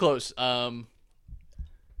 We're getting close. Yeah,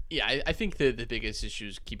 I think the biggest issue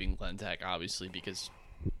is keeping Klentak, obviously, because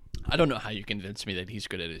I don't know how you convince me that he's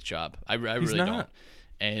good at his job. I really not. don't.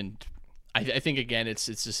 And I think, again, it's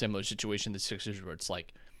a similar situation to the Sixers, where it's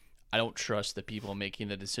like, I don't trust the people making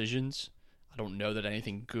the decisions. I don't know that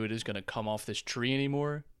anything good is going to come off this tree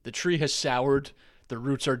anymore. The tree has soured. The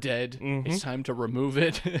roots are dead. It's time to remove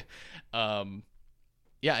it.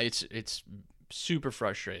 Yeah, it's super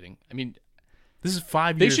frustrating. I mean, This is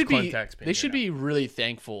 5 they years should be Klentak's been they here should now. be really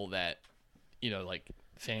thankful that, you know, like,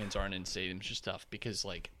 fans aren't in stadiums and stuff, because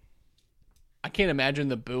like, I can't imagine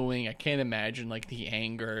the booing. I can't imagine like the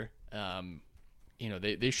anger. You know,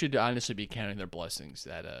 they should honestly be counting their blessings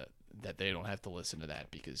that they don't have to listen to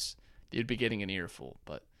that, because they'd be getting an earful.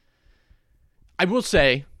 But I will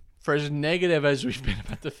say, for as negative as we've been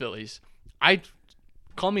about the Phillies,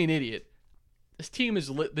 call me an idiot. This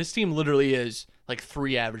team literally is like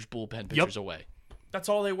 3 average bullpen pitchers away. That's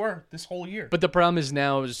all they were this whole year. But the problem is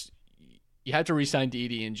now is you have to re-sign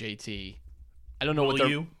Didi and JT. I don't know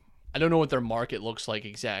I don't know what their market looks like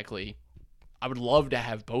exactly. I would love to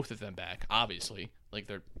have both of them back, obviously. Like,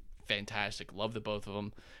 they're fantastic. Love the both of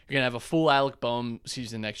them. You're going to have a full Alec Boehm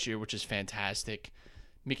season next year, which is fantastic.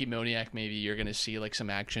 Mickey Moniak, maybe you're going to see like some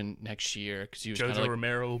action next year, because he was kind of Jojo like,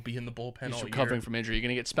 Romero will be in the bullpen he's all recovering year. from injury. You're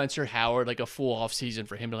going to get Spencer Howard, like a full off season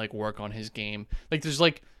for him to like work on his game. Like, there's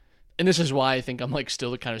like, and this is why I think I'm like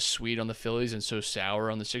still kind of sweet on the Phillies and so sour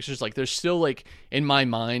on the Sixers. Like, there's still like, in my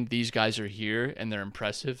mind, these guys are here and they're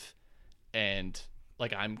impressive, and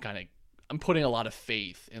like I'm putting a lot of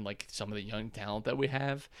faith in like some of the young talent that we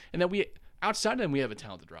have, and that we outside of them we have a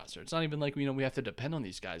talented roster. It's not even like we have to depend on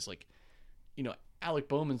these guys. Like, Alec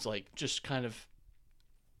Bowman's like just kind of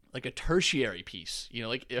like a tertiary piece.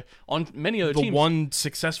 Like on many other The teams. one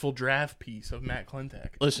successful draft piece of Matt Klentak.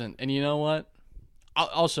 Listen, and you know what?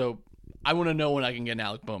 I want to know when I can get an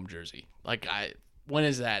Alec Bowman jersey. Like, when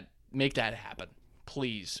is that? Make that happen,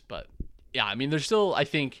 please. But yeah, I mean, there's still, I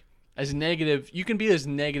think, as negative. You can be as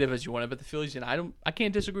negative as you want about the Phillies, and I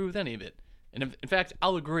can't disagree with any of it. And in fact,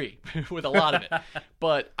 I'll agree with a lot of it.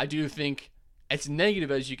 But I do think, as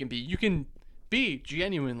negative as you can be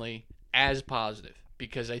genuinely as positive,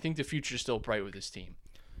 because I think the future is still bright with this team.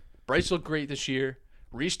 Bryce looked great this year.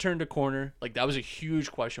 Reese turned a corner. Like, that was a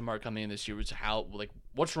huge question mark coming in this year. Was how, like,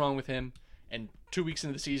 what's wrong with him? And 2 weeks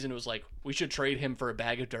into the season, it was like, we should trade him for a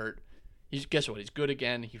bag of dirt. Guess what? He's good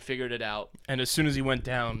again. He figured it out. And as soon as he went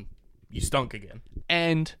down, you stunk again.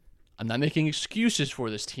 And I'm not making excuses for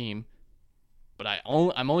this team, but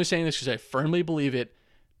I'm only saying this because I firmly believe it.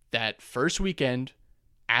 That first weekend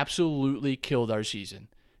absolutely killed our season.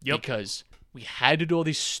 Yep. Because we had to do all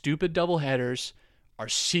these stupid doubleheaders. Our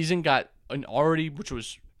season got which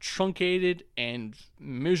was truncated and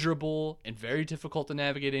miserable and very difficult to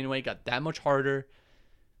navigate anyway, got that much harder.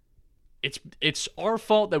 It's our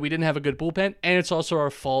fault that we didn't have a good bullpen, and it's also our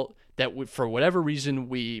fault that for whatever reason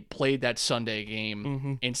we played that Sunday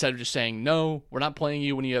game instead of just saying, no, we're not playing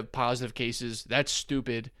you when you have positive cases. That's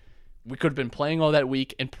stupid. We could have been playing all that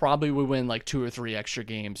week and probably would win like 2 or 3 extra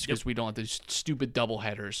games because we don't have these stupid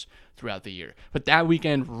doubleheaders throughout the year. But that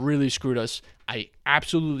weekend really screwed us. I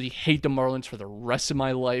absolutely hate the Marlins for the rest of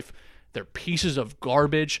my life. They're pieces of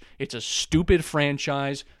garbage. It's a stupid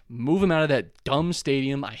franchise. Move them out of that dumb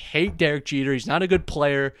stadium. I hate Derek Jeter. He's not a good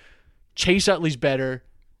player. Chase Utley's better.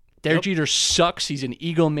 Derek Jeter sucks. He's an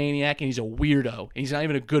egomaniac and he's a weirdo. And he's not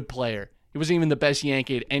even a good player. He wasn't even the best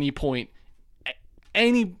Yankee at any point.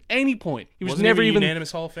 Any point. He was Wasn't never even even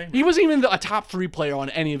unanimous Hall of Fame. He wasn't even a top 3 player on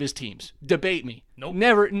any of his teams. Debate me. Nope.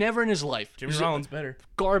 Never in his life. Jimmy He was a Rollins better.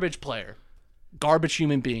 garbage player. Garbage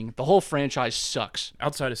human being. The whole franchise sucks.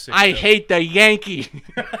 Outside of 6. I hate the Yankee.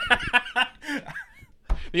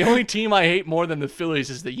 The only team I hate more than the Phillies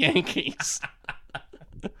is the Yankees.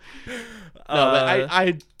 But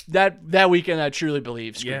that weekend I truly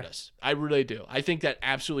believe screwed us. I really do. I think that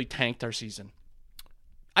absolutely tanked our season.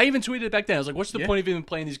 I even tweeted it back then. I was like, what's the point of even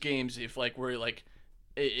playing these games if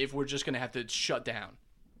we're just gonna have to shut down?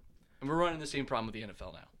 And we're running the same problem with the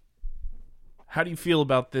NFL now. How do you feel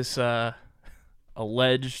about this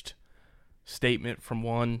alleged statement from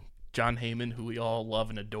one John Heyman, who we all love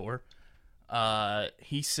and adore?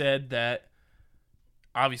 He said that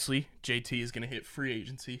obviously JT is going to hit free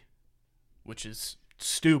agency, which is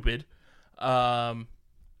stupid. But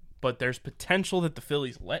there's potential that the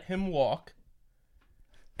Phillies let him walk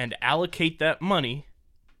and allocate that money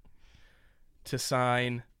to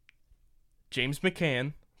sign James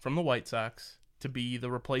McCann from the White Sox to be the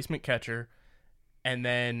replacement catcher, and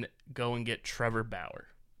then go and get Trevor Bauer.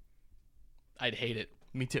 I'd hate it.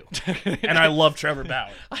 Me too. And I love Trevor Bauer.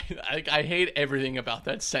 I hate everything about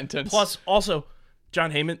that sentence. Plus, also,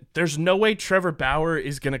 John Heyman, there's no way Trevor Bauer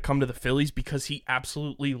is going to come to the Phillies because he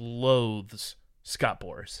absolutely loathes Scott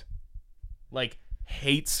Boras. Like,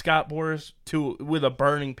 hates Scott Boras with a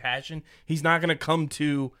burning passion. He's not going to come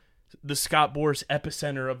to the Scott Boras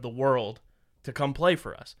epicenter of the world to come play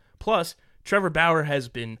for us. Plus, Trevor Bauer has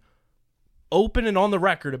been open and on the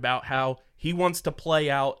record about how he wants to play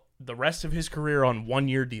out the rest of his career on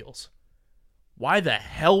 1-year deals. Why the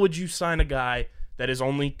hell would you sign a guy that is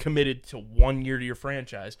only committed to 1 year to your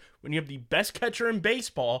franchise when you have the best catcher in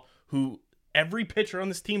baseball who every pitcher on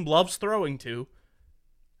this team loves throwing to,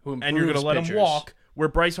 and you're going to let him walk, where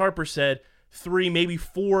Bryce Harper said 3, maybe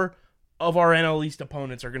 4 of our NL East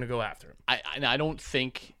opponents are going to go after him? I don't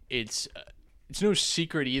think it's no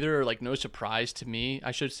secret either, or like no surprise to me,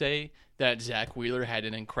 I should say, that Zach Wheeler had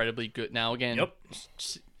an incredibly good. Now again, it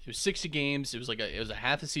was 60 games. It was a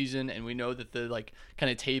half a season, and we know that the like kind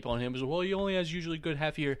of tape on him was, well, he only has usually good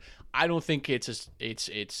half year. I don't think it's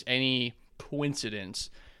any coincidence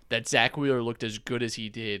that Zach Wheeler looked as good as he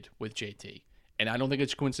did with JT, and I don't think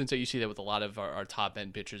it's a coincidence that you see that with a lot of our top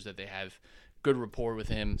end pitchers, that they have good rapport with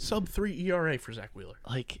him. Sub-3 ERA for Zach Wheeler.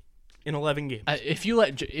 Like, in 11 games. If you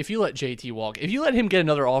let JT walk, if you let him get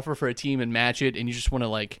another offer for a team and match it, and you just want to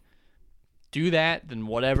like do that, then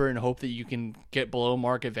whatever, and hope that you can get below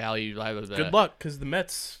market value. Good luck, because the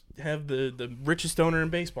Mets have the richest owner in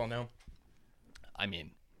baseball now. I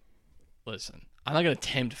mean, listen, I'm not gonna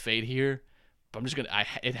tempt fate here, but I'm just gonna.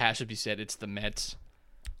 It has to be said, it's the Mets.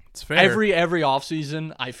 It's fair. Every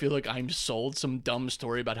offseason, I feel like I'm sold some dumb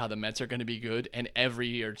story about how the Mets are going to be good, and every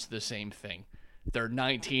year it's the same thing. They're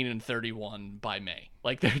 19-31 by May.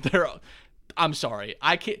 Like they're I'm sorry.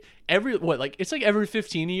 I can't it's like every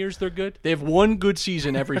 15 years they're good. They have one good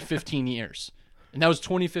season every 15 years. And that was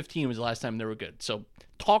 2015 was the last time they were good. So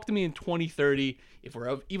talk to me in 2030 if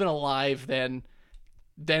we're even alive then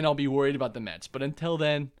I'll be worried about the Mets. But until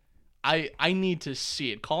then, I need to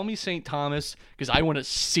see it. Call me St. Thomas because I want to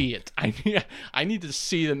see it. I need to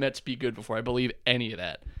see the Mets be good before I believe any of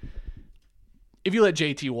that. If you let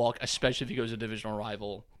JT walk, especially if he goes to a divisional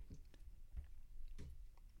rival,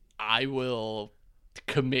 I will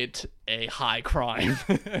commit a high crime.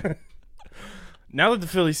 Now that the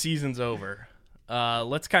Philly season's over,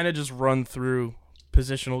 let's kind of just run through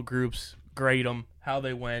positional groups, grade them, how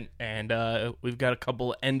they went, and we've got a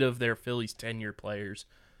couple end of their Phillies tenure players.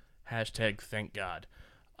 Hashtag thank God.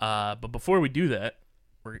 But before we do that,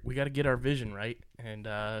 we got to get our vision right and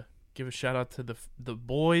give a shout out to the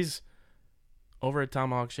boys over at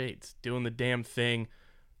Tomahawk Shades doing the damn thing.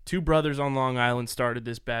 2 brothers on Long Island started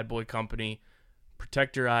this bad boy company.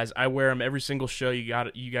 Protect your eyes. I wear them every single show.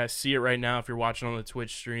 You guys see it right now if you're watching on the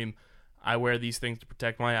Twitch stream. I wear these things to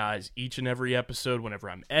protect my eyes each and every episode whenever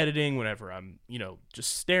I'm editing, whenever I'm,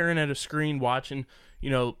 just staring at a screen watching,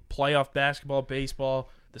 playoff basketball, baseball.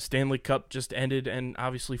 The Stanley Cup just ended, and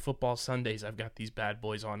obviously football Sundays. I've got these bad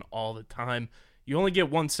boys on all the time. You only get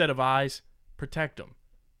one set of eyes. Protect them.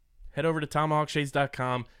 Head over to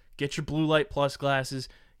TomahawkShades.com. Get your Blue Light Plus glasses.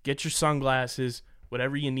 Get your sunglasses.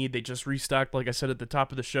 Whatever you need. They just restocked, like I said at the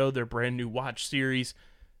top of the show, their brand new watch series.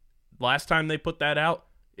 Last time they put that out,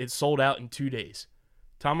 it sold out in 2 days.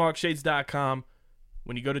 TomahawkShades.com.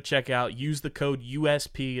 When you go to checkout, use the code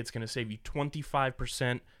USP. It's going to save you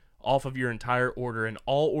 25% off of your entire order, and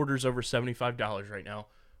all orders over $75 right now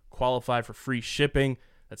qualify for free shipping.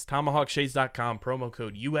 That's TomahawkShades.com, promo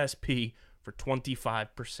code USP for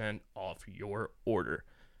 25% off your order.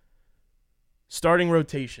 Starting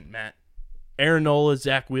rotation, Matt. Aaron Nola,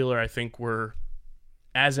 Zach Wheeler, I think were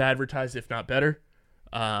as advertised, if not better.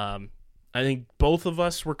 I think both of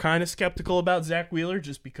us were kind of skeptical about Zach Wheeler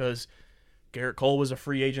just because Garrett Cole was a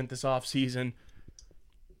free agent this offseason.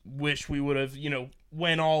 Wish we would have,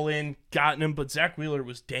 went all in, gotten him, but Zach Wheeler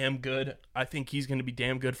was damn good. I think he's going to be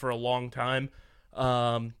damn good for a long time.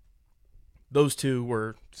 Those two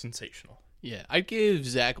were sensational. Yeah, I'd give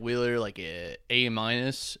Zach Wheeler like a A-, and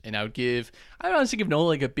I'd honestly give Nola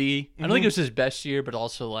like a B. I don't think it was his best year, but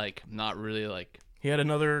also like not really like. He had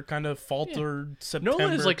another kind of faltered September.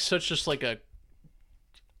 Nola is like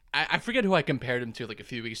I forget who I compared him to like a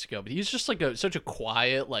few weeks ago, but he's just like such a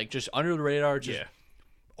quiet, like just under the radar, just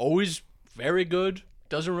always very good.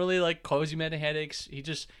 Doesn't really like cause you many headaches.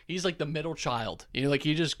 He's like the middle child. Like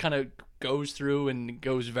he just kind of goes through and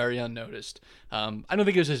goes very unnoticed. I don't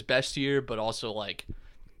think it was his best year, but also like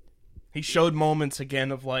he showed moments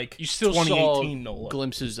again of like you still 2018 saw Nola.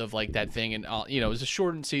 glimpses of like that thing, and it was a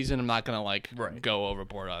shortened season. I'm not gonna go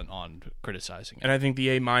overboard on criticizing it. And I think the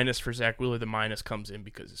A- for Zach Wheeler, the minus comes in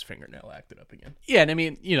because his fingernail acted up again. Yeah, and I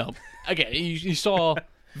mean, again, you saw.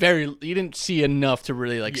 You didn't see enough to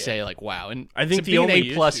really say wow. And I think to the only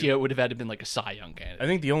be an A+, issue- it would have had to been like a Cy Young candidate. I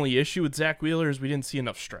think the only issue with Zach Wheeler is we didn't see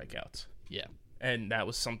enough strikeouts. Yeah. And that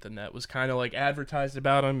was something that was kind of like advertised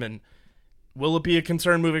about him. And will it be a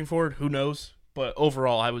concern moving forward? Who knows? But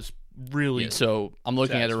overall, I was really So I'm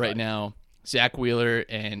looking at it right now. Zach Wheeler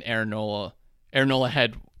and Aaron Nola. Aaron Nola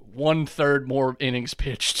had 1/3 more innings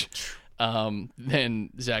pitched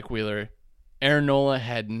than Zach Wheeler. Aaron Nola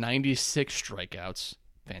had 96 strikeouts.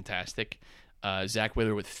 Fantastic. Zach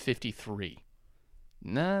Wheeler with 53.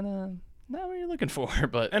 Not what you're looking for,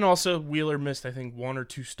 but And also, Wheeler missed, I think, 1 or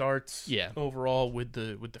 2 starts. Yeah. Overall, with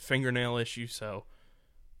the fingernail issue, so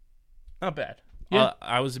not bad. Yeah.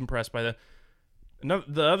 I was impressed by that.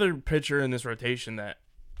 The other pitcher in this rotation that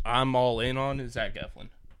I'm all in on is Zach Eflin.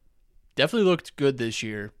 definitely looked good this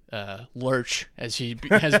year. Lurch, as he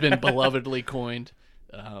has been belovedly coined.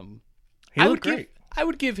 He looked great. I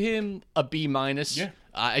would give him a B-. Yeah.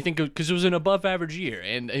 I think because it was an above-average year,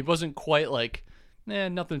 and it wasn't quite like,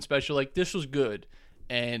 nothing special. Like, this was good,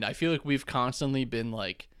 and I feel like we've constantly been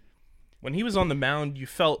like, When he was on the mound, you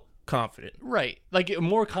felt confident. right, like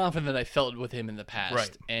more confident than I felt with him in the past.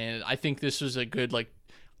 Right. And I think this was a good, like,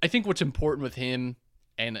 I think what's important with him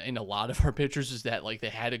and in a lot of our pitchers is that, like, they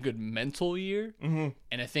had a good mental year. Mm-hmm.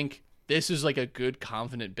 And I think this is like a good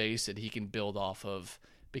confident base that he can build off of,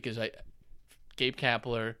 because Gabe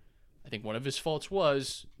Kapler, I think one of his faults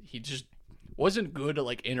was he just wasn't good at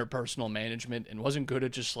like interpersonal management and wasn't good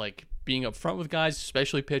at just like being upfront with guys,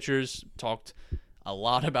 especially pitchers. Talked a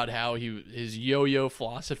lot about how his yo-yo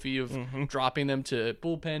philosophy of dropping them to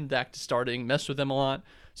bullpen, back to starting, messed with them a lot.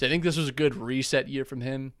 So I think this was a good reset year from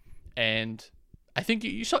him, and I think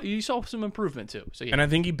you saw some improvement too. So yeah, And I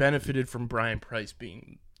think he benefited from Brian Price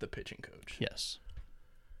being the pitching coach. yes,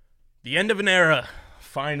 The end of an era,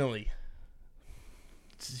 finally.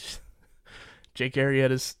 Jake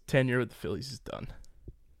Arrieta's tenure with the Phillies is done.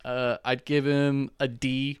 I'd give him a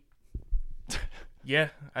D Yeah,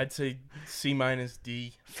 I'd say C minus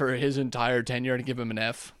D. for his entire tenure, and give him an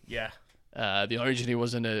F. Yeah. The only reason he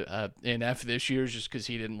wasn't an F this year is just because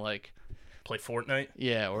he didn't Play Fortnite.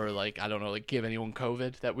 or I don't know, give anyone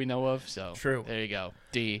COVID that we know of. So True. there you go.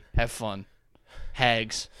 D. Have fun.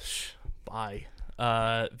 Hags. Bye.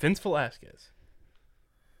 Vince Velasquez.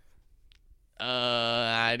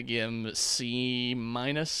 I'd give him C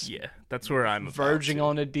minus. Yeah, that's where I'm about Verging to.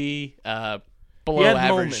 on a D. Below He had average.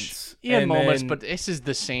 moments, He had and moments, then- but this is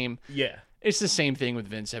the same. Yeah. It's the same thing with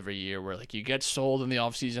Vince every year, where you get sold in the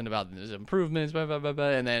offseason about his improvements, blah, blah, blah, blah,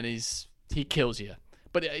 and then he kills you.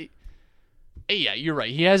 But yeah, you're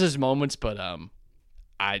right. He has his moments, but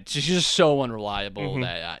he's just so unreliable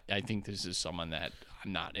that I think this is someone that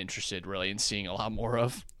I'm not interested really in seeing a lot more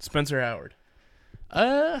of. Spencer Howard.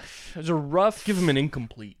 It was a rough. Give him an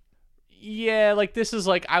incomplete. Yeah, this is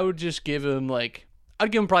I would just give him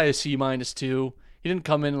I'd give him probably a C minus 2. He didn't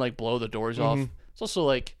come in and blow the doors off. It's also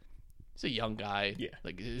he's a young guy. Yeah.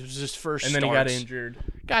 It was his first And then he got starts. injured.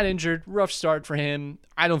 Got injured. Rough start for him.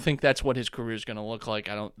 I don't think that's what his career is going to look like.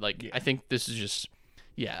 I don't Yeah. I think this is just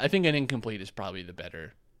I think an incomplete is probably the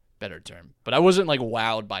better term. But I wasn't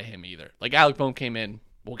wowed by him either. Alec Bohm came in.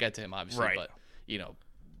 We'll get to him obviously, Right. but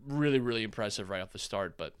really really impressive right off the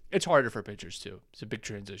start, but it's harder for pitchers too. It's a big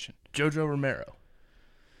transition. Jojo Romero.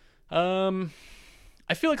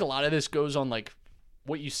 I feel like a lot of this goes on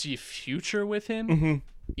what you see future with him.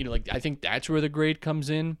 I think that's where the grade comes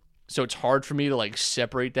in. So it's hard for me to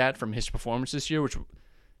separate that from his performance this year, which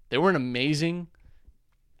they weren't amazing.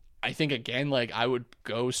 I think again, I would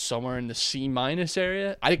go somewhere in the C minus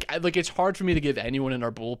area. I it's hard for me to give anyone in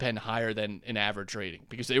our bullpen higher than an average rating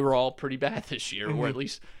because they were all pretty bad this year, or at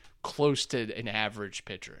least close to an average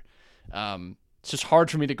pitcher. It's just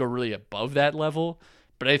hard for me to go really above that level.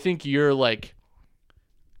 But I think you're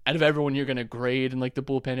out of everyone you're going to grade in the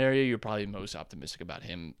bullpen area, you're probably most optimistic about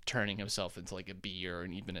him turning himself into a B or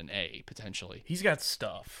even an A potentially. He's got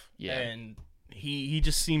stuff. Yeah. And he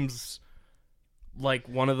just seems like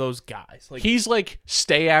one of those guys. He's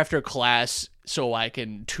stay after class so I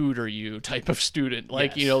can tutor you type of student.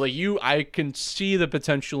 Yes. I can see the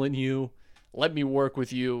potential in you. Let me work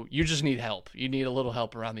with you. You just need help. You need a little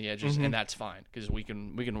help around the edges, and that's fine because we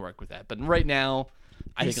can work with that. But right now,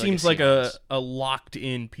 I he think seems C like minus. a locked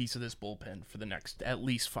in piece of this bullpen for the next at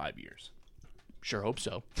least 5 years. Sure hope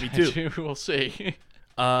so. Me too. We'll see.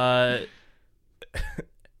 Hector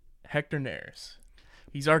Neris.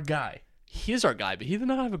 He's our guy. He is our guy, but he did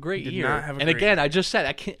not have a great Did year. not have a and great again, I just said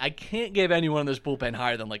I can't give anyone in this bullpen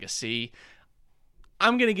higher than a C.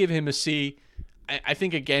 I'm gonna give him a C. I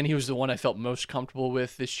think again he was the one I felt most comfortable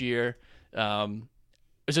with this year. It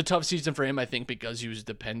was a tough season for him, I think, because he was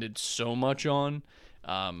depended so much on.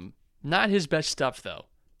 Not his best stuff though,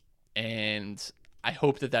 and I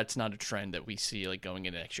hope that that's not a trend that we see going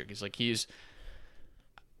into next year because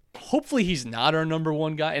hopefully he's not our number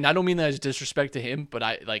one guy, and I don't mean that as disrespect to him, but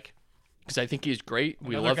because I think he's great.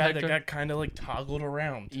 We Another love guy Hector. that got kind of toggled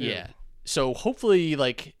around. Too. Yeah. So hopefully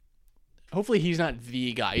he's not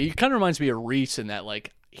the guy. He kind of reminds me of Reese in that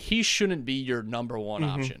he shouldn't be your number one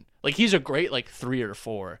option. He's a great 3 or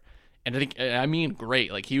 4, and I mean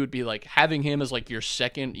great. He would be having him as your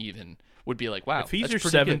second even would be wow. If he's that's your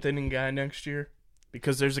pretty seventh good. inning guy next year,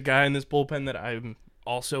 because there's a guy in this bullpen that I'm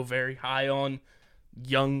also very high on,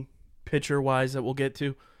 young pitcher wise, that we'll get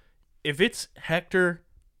to. If it's Hector,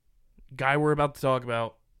 guy we're about to talk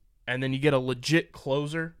about, and then you get a legit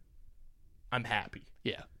closer, I'm happy.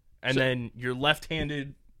 Yeah. And then your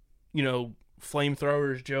left-handed,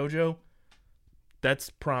 flamethrower is JoJo.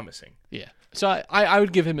 That's promising. Yeah. So I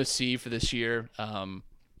would give him a C for this year.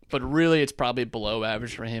 But really it's probably below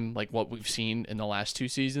average for him, what we've seen in the last 2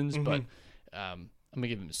 seasons. But I'm gonna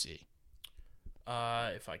give him a C.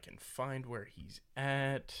 If I can find where he's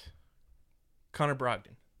at, Connor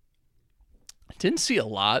Brogdon. Didn't see a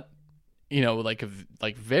lot,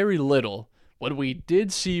 very little. What we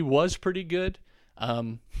did see was pretty good.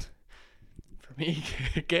 For me,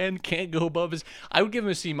 again, can't go above his. I would give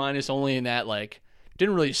him a C minus only in that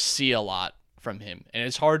didn't really see a lot from him, and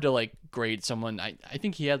it's hard to grade someone. I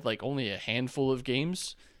think he had only a handful of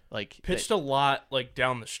games. Pitched a lot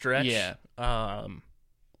down the stretch. Yeah.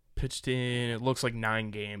 pitched in, it looks like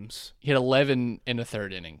 9 games. He had 11 in the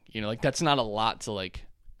third inning. Like that's not a lot to like.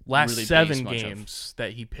 Last really 7 base much games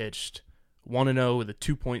that he pitched, 1-0 with a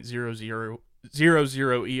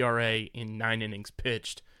 2.00 ERA in 9 innings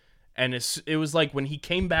pitched. And it was like when he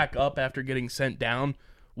came back up after getting sent down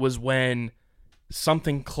was when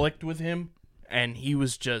something clicked with him, and he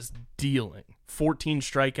was just dealing. 14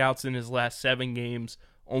 strikeouts in his last 7 games,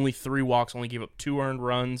 only 3 walks, only gave up 2 earned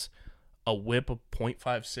runs, a whip of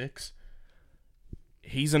 .56.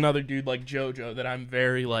 He's another dude like JoJo that I'm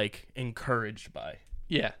very like encouraged by.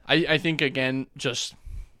 Yeah, I think again, just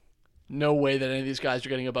no way that any of these guys are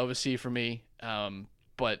getting above a C for me.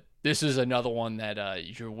 But this is another one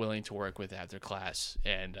that you're willing to work with after class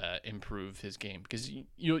and improve his game because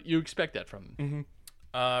you expect that from him.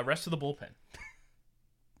 Rest of the bullpen,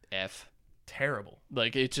 F. terrible.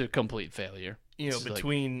 Like it's a complete failure. It's like-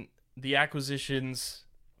 Between the acquisitions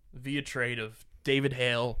via trade of David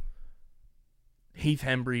Hale, Heath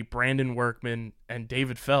Hembry, Brandon Workman, and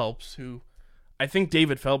David Phelps, who I think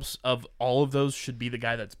David Phelps of all of those should be the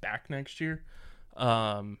guy that's back next year.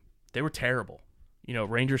 They were terrible.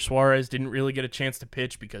 Ranger Suarez didn't really get a chance to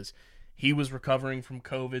pitch because he was recovering from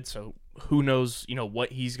COVID, so who knows,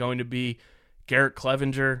 what he's going to be. Garrett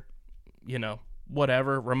Clevenger,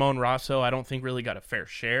 whatever. Ramon Rosso, I don't think really got a fair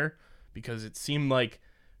share because it seemed like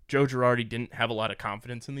Joe Girardi didn't have a lot of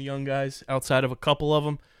confidence in the young guys outside of a couple of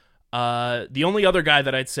them. The only other guy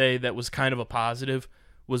that I'd say that was kind of a positive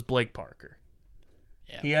was Blake Parker.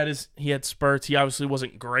 Yeah. He had spurts. He obviously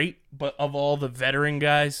wasn't great, but of all the veteran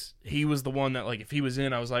guys, he was the one that, like, if he was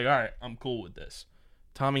in, I was like, all right, I'm cool with this.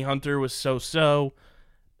 Tommy Hunter was so-so,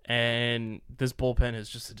 and this bullpen is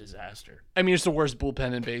just a disaster. I mean, it's the worst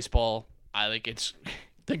bullpen in baseball. It's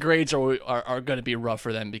the grades are going to be rough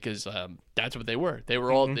for them because that's what they were. They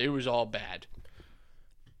were all it was all bad.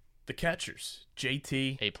 The catchers,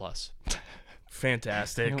 JT, A+.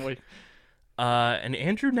 fantastic. Wait. And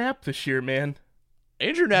Andrew Knapp this year, man.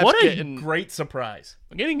 Andrew Knapp's What a getting great surprise.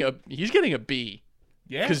 he's getting a B.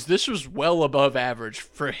 Yeah. Because this was well above average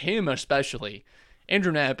for him, especially.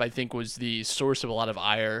 Andrew Knapp, I think, was the source of a lot of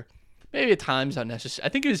ire. Maybe at times unnecessary. I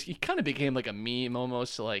think he kind of became like a meme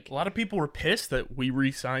almost. Like A lot of people were pissed that we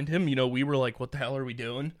re-signed him. We were like, what the hell are we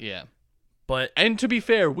doing? yeah. But And to be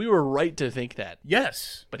fair, we were right to think that.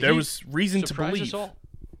 yes, But there he was reason to Surprised believe. us all.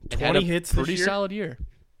 And 20 had a hits this pretty year? solid year.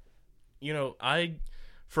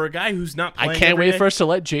 For a guy who's not playing I can't every wait day- for us to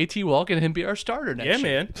let JT walk and him be our starter next Yeah,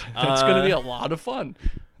 year. man. That's going to be a lot of fun.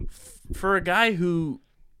 For a guy who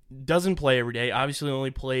doesn't play every day, obviously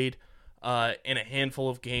only played in a handful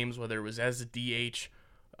of games, whether it was as a DH,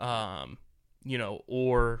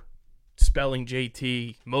 or spelling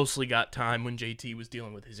JT, mostly got time when JT was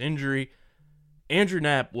dealing with his injury. Andrew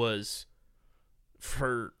Knapp was,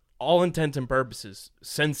 for all intents and purposes,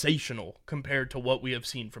 sensational compared to what we have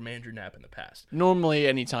seen from Andrew Knapp in the past. Normally,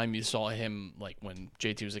 anytime you saw him, like when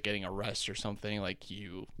JT was like getting a rest or something, like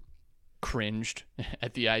you cringed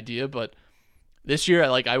at the idea. But this year,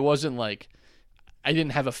 I wasn't like, I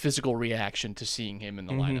didn't have a physical reaction to seeing him in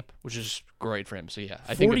the lineup, which is great for him. So yeah,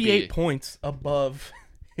 I think 48 points above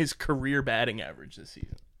his career batting average this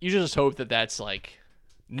season. you just hope that that's like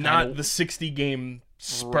Not Kinda- the 60-game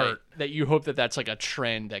spurt. right, that you hope that that's like a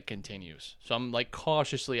trend that continues. So I'm like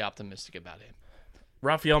cautiously optimistic about him.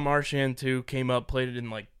 Rafael Marchand, too, came up, played it in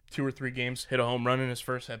like 2 or 3 games, hit a home run in his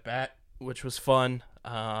first at-bat, which was fun.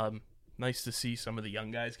 Nice to see some of the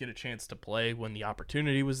young guys get a chance to play when the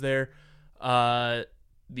opportunity was there.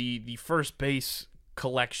 The first base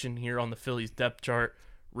collection here on the Phillies depth chart,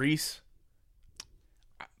 Reese.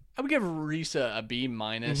 I would give Reese a B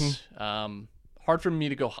minus. Hard for me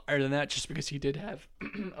to go higher than that, just because he did have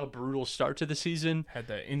a brutal start to the season. Had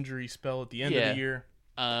that injury spell at the end of Yeah. the year.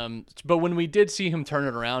 But when we did see him turn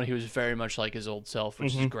it around, he was very much like his old self,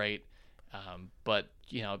 which is great. But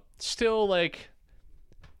still like,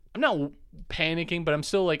 I'm not panicking, but I'm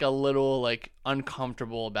still like a little like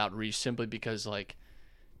uncomfortable about Reese simply because like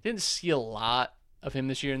didn't see a lot of him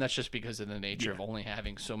this year, and that's just because of the nature of only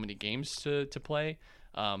having so many games to play.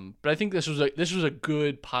 But I think this was a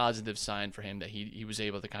good positive sign for him that he was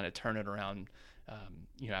able to kind of turn it around.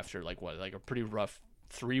 After like a pretty rough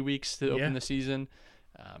 3 weeks to open the season.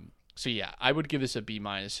 So yeah, I would give this a B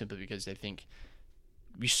minus simply because I think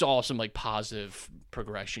we saw some like positive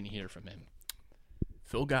progression here from him.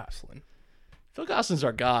 Phil Gosselin. Phil Gosselin's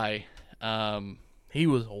our guy. He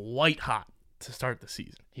was white hot to start the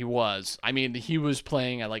season. He was. I mean, he was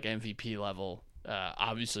playing at like MVP level.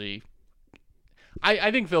 Obviously,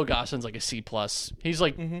 I think Phil Gosselin's like a C plus. He's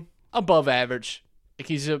like above average. Like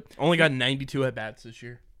Only got 92 at bats this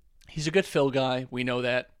year. he's a good Phil guy. We know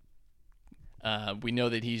that. We know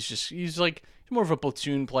that he's like more of a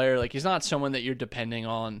platoon player. Like he's not someone that you're depending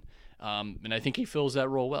on. And I think he fills that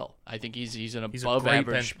role well. I think he's an He's above a great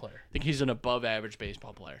average bench player. I think he's an above average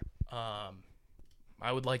baseball player.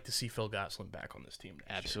 I would like to see Phil Gosselin back on this team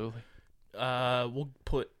next Absolutely. year. We'll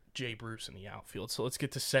put Jay Bruce in the outfield. So let's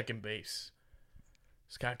get to second base.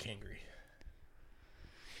 Scott Kingery.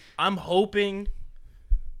 I'm hoping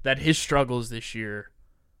that his struggles this year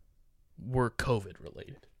were COVID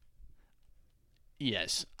related.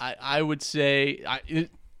 Yes, I would say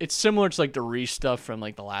it's similar to like the Reese stuff from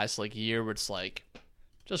like the last like year, where it's like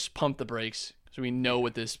just pump the brakes so we know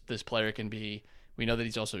what this player can be. We know that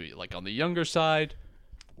he's also like on the younger side.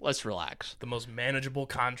 Let's relax. The most manageable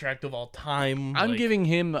contract of all time. I'm Like, giving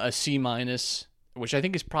him a C-, which I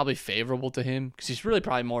think is probably favorable to him because he's really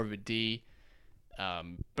probably more of a D.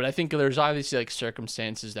 But I think there's obviously like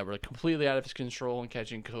circumstances that were completely out of his control in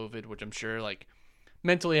catching COVID, which I'm sure like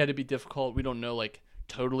mentally had to be difficult. We don't know like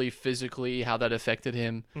totally physically how that affected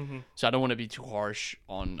him. So I don't want to be too harsh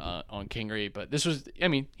on Kingery, but this was, I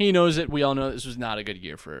mean, he knows it. We all know this was not a good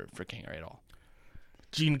year for Kingery at all.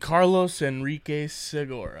 Giancarlos Enrique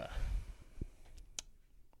Segura. I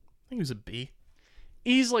think he was a B.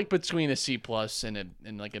 He's like between a C+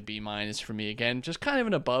 and like a B- for me again. Just kind of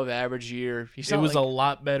an above average year. He's It not was like, a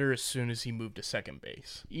lot better as soon as he moved to second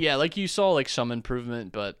base, yeah, like you saw like some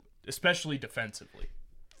improvement, but especially defensively.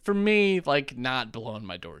 for me, like not blowing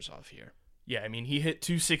my doors off here. Yeah, I mean, he hit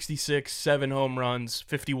 266, 7 home runs,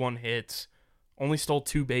 51 hits, only stole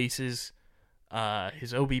 2 bases.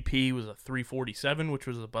 His OBP was a 347, which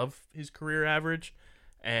was above his career average,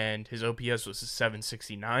 and his OPS was a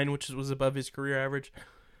 769, which was above his career average.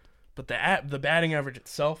 But the batting average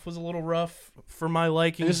itself was a little rough for my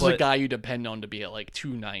liking. And this is but a guy you depend on to be at like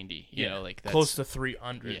 290. You know, like that's, close to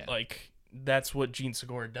 300. Yeah. Like that's what Gene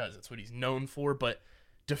Segura does. That's what he's known for. But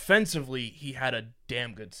defensively, he had a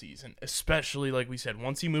damn good season, especially like we said,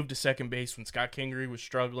 once he moved to second base when Scott Kingery was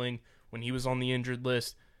struggling, when he was on the injured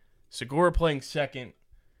list. Segura playing second,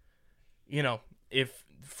 you know, if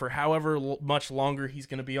for however much longer he's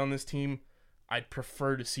going to be on this team, I'd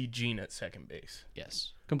prefer to see Gene at second base.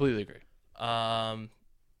 Yes, completely agree.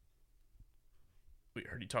 We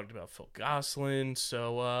already talked about Phil Gosselin,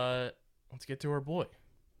 so let's get to our boy,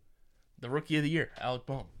 the Rookie of the Year, Alec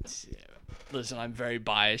Bohm. Listen, I'm very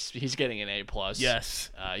biased. He's getting an A+. Yes.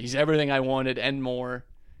 He's everything I wanted and more.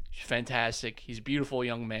 He's fantastic. He's a beautiful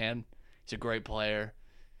young man. He's a great player.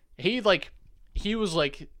 He was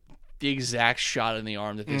like the exact shot in the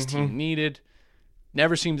arm that this team needed.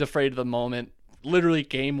 Never seemed afraid of the moment. Literally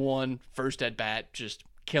game 1, first at bat, just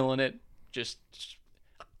killing it. Just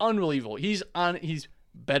unbelievable. He's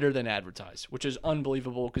better than advertised, which is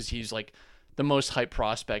unbelievable because he's like the most hyped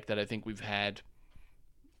prospect that I think we've had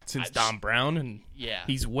Since Don Brown, and yeah.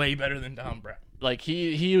 he's way better than Don Brown. Like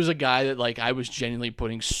he was a guy that like I was genuinely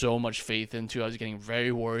putting so much faith into. I was getting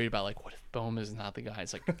very worried about like, what if Bohm is not the guy?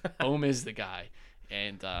 It's like Bohm is the guy,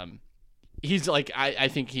 and he's like I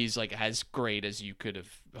think he's like as great as you could have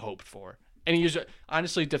hoped for, and he's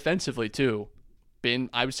honestly defensively too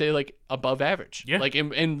been, I would say, like above average. Yeah. Like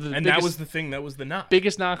and That was the thing. That was the knock.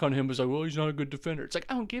 biggest knock on him was like, well, he's not a good defender. It's like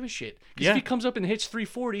I don't give a shit because Yeah. if he comes up and hits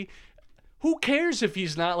 340. Who cares if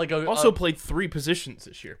he's not like a Also played 3 positions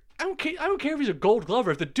this year. I don't care if he's a Gold Glover.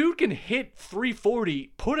 If the dude can hit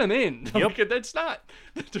 340, put him in. Yep. Like, that's not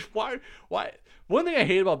why. One thing I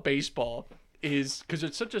hate about baseball is because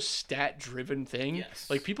it's such a stat-driven thing. Yes.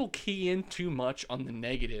 Like people key in too much on the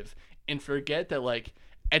negative and forget that like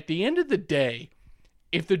at the end of the day,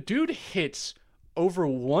 if the dude hits over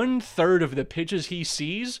 1/3 of the pitches he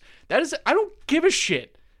sees, I don't give a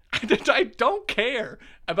shit. I don't care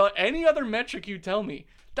about any other metric you tell me.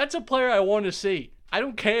 That's a player I want to see. I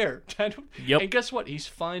don't care. Yep. And guess what? He's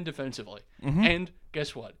fine defensively. And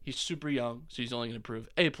guess what? He's super young, so he's only going to prove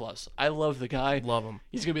A+. I love the guy. Love him.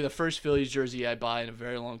 He's going to be the first Phillies jersey I buy in a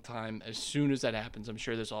very long time. As soon as that happens, I'm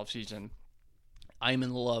sure this offseason, I'm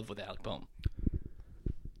in love with Alec Bohm.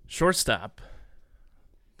 Shortstop,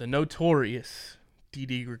 the notorious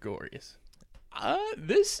Didi Gregorius.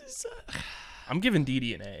 This is... I'm giving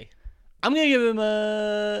Didi an A. I'm going to give him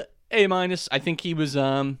a A-. I think he was,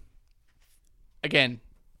 again,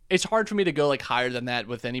 it's hard for me to go like higher than that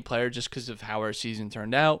with any player just because of how our season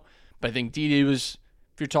turned out. But I think Didi was,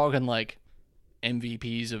 if you're talking like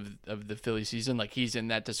MVPs of the Philly season, like he's in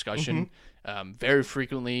that discussion very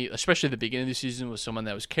frequently, especially at the beginning of the season was someone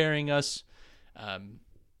that was carrying us.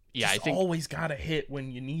 Yeah, I think always got a hit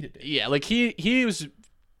when you needed it. yeah, like he was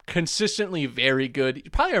consistently very good.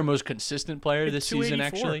 Probably our most consistent player this season, 284.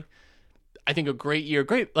 actually. I think a great year.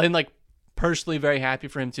 Great. And like personally very happy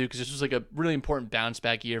for him too, because this was like a really important bounce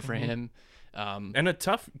back year for him. And a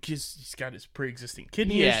tough, because he's got his pre-existing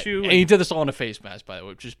kidney Yeah, issue. and he did this all in a face mask, by the way,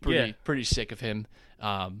 which is Yeah. pretty sick of him.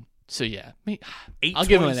 So yeah, and I'll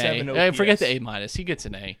give him an 827 A. Forget the OPS. A-. He gets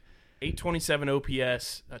an A. 827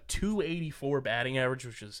 OPS, a 284 batting average,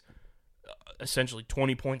 which is essentially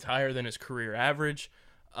 20 points higher than his career average.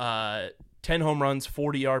 10 home runs,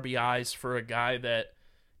 40 RBIs for a guy that,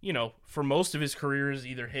 for most of his career is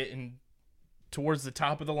either hitting towards the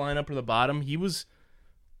top of the lineup or the bottom. He was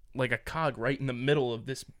like a cog right in the middle of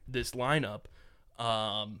this lineup.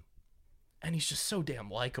 And he's just so damn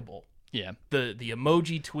likable. Yeah, The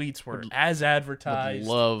emoji tweets were as advertised.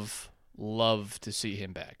 would love to see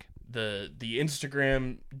him back. The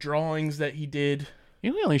Instagram drawings that he did,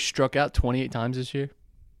 You know, he only struck out 28 times this year.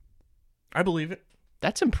 I believe it.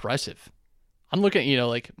 That's impressive. I'm looking at,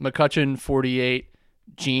 like McCutchen 48,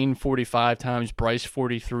 Gene 45 times, Bryce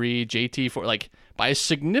 43, JT 4, like by a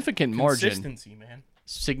significant margin. Consistency, man.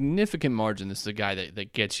 Significant margin. This is the guy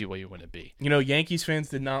that gets you where you want to be. Yankees fans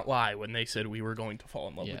did not lie when they said we were going to fall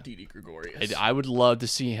in love Yeah. with Didi Gregorius. I would love to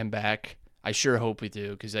see him back. I sure hope we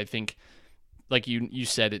do, because I think, like you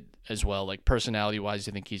said it as well, like personality-wise,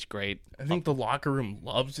 I think he's great. I think the locker room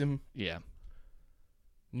loves him. Yeah.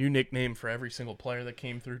 New nickname for every single player that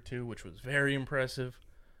came through, too, which was very impressive.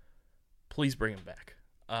 Please bring him back.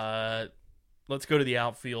 Let's go to the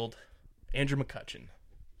outfield. Andrew McCutchen.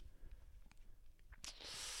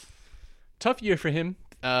 Tough year for him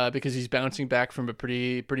because he's bouncing back from a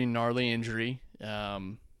pretty gnarly injury.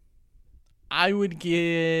 I would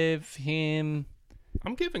give him...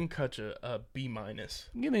 I'm giving Kutch a B-.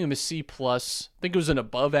 I'm giving him a C+. I think it was an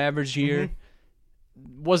above average year.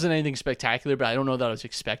 Wasn't anything spectacular, but I don't know that I was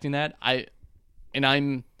expecting that.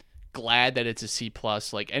 I'm glad that it's a C+.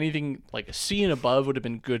 Like anything like a C and above would have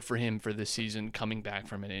been good for him for this season, coming back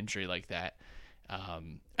from an injury like that.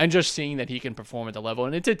 And just seeing that he can perform at the level.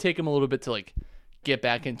 And it did take him a little bit to like get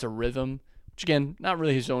back into rhythm, which again, not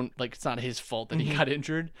really his own, like it's not his fault that he got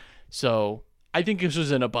injured. So I think this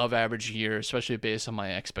was an above average year, especially based on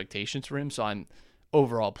my expectations for him. So I'm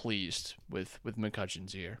overall pleased with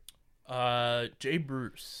McCutchen's year. Jay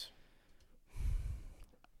Bruce.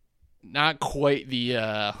 Not quite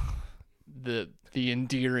the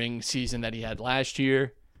endearing season that he had last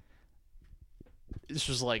year. This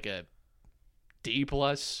was like a D+,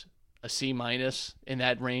 a C- in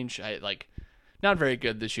that range. I like not very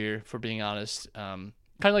good this year, for being honest. Kind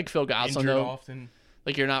of like Phil Gosselin, Injured though. often.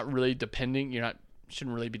 Like you're not really depending.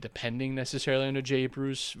 Shouldn't really be depending necessarily on a Jay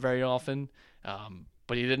Bruce very often.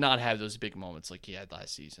 But he did not have those big moments like he had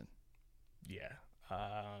last season. Yeah.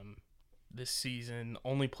 This season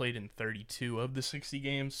only played in 32 of the 60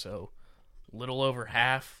 games, so little over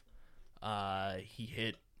half. He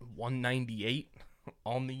hit 198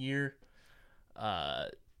 on the year.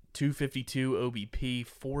 252 OBP,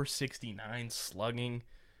 469 slugging,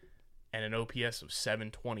 and an OPS of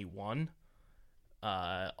 721.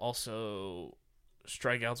 Also,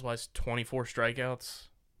 strikeouts wise, 24 strikeouts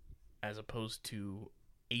as opposed to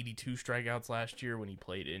 82 strikeouts last year when he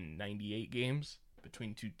played in 98 games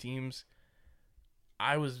between two teams.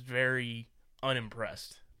 I was very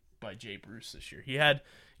unimpressed by Jay Bruce this year. He had,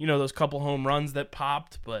 those couple home runs that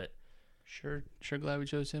popped, but Sure glad we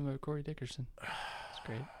chose him over Corey Dickerson. That's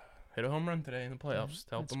great. hit a home run today in the playoffs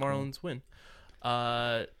to help the that's cool. Marlins win.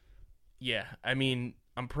 Yeah, I mean,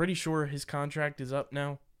 I'm pretty sure his contract is up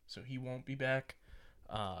now, so he won't be back.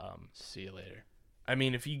 See you later. I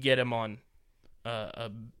mean, if you get him on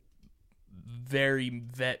a very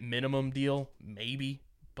vet minimum deal, maybe.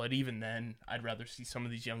 But even then, I'd rather see some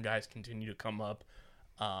of these young guys continue to come up.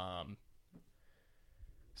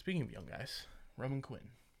 Speaking of young guys, Roman Quinn.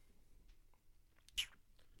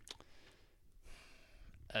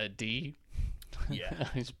 A D. Yeah.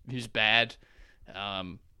 he's bad.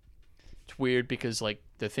 It's weird because like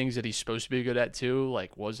the things that he's supposed to be good at too,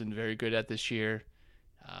 like wasn't very good at this year.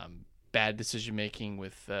 Bad decision making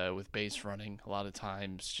with base running a lot of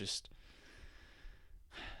times. Just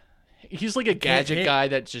he's like a gadget guy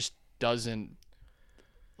that just doesn't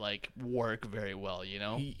like work very well. He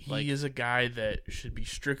like, is a guy that should be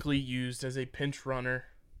strictly used as a pinch runner.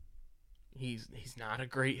 He's not a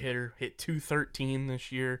great hitter. Hit 213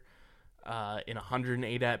 this year in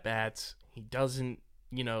 108 at-bats. He doesn't,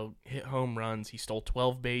 hit home runs. He stole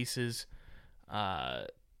 12 bases. An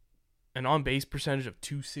on-base percentage of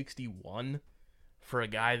 261 for a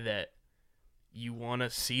guy that you want to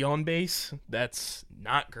see on base. That's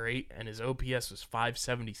not great. And his OPS was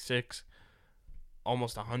 576,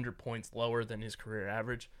 almost 100 points lower than his career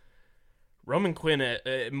average. Roman Quinn,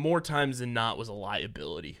 more times than not, was a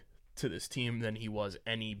liability to this team than he was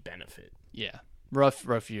any benefit. yeah,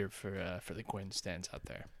 rough year for the Quinn. Stands out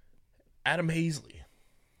there. Adam Hazley.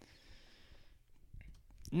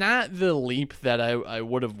 Not the leap that I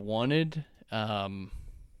would have wanted, but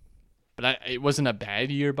it wasn't a bad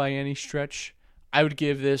year by any stretch. I would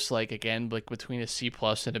give this, like, again, like between a C+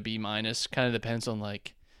 and a B-. Kind of depends on,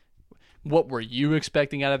 like, what were you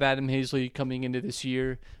expecting out of Adam Hazley coming into this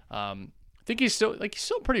year. I think he's still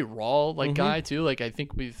pretty raw, like, guy too. Like, I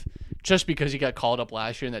think just because he got called up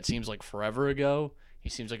last year and that seems like forever ago, he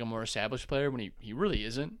seems like a more established player when he really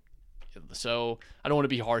isn't. So I don't want to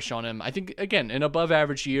be harsh on him. I think, again, an above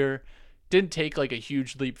average year, didn't take like a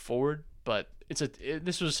huge leap forward, but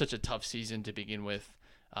this was such a tough season to begin with.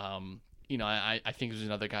 I think there's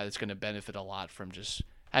another guy that's going to benefit a lot from just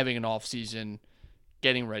having an off season,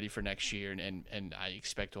 getting ready for next year, and I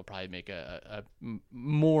expect he'll probably make a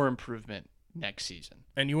more improvement next season.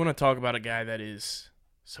 And you want to talk about a guy that is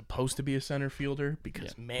supposed to be a center fielder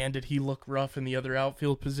because, man, did he look rough in the other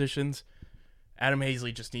outfield positions. Adam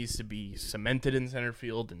Hazley just needs to be cemented in center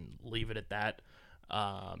field and leave it at that.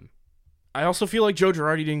 I also feel like Joe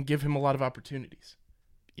Girardi didn't give him a lot of opportunities.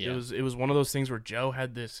 Yeah. It was one of those things where Joe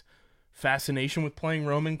had this fascination with playing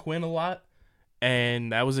Roman Quinn a lot,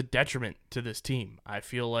 and that was a detriment to this team. I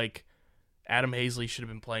feel like Adam Hazley should have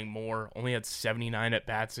been playing more. Only had 79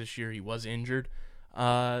 at-bats this year. He was injured,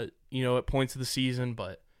 at points of the season,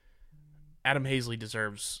 but Adam Hazley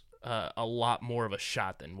deserves a lot more of a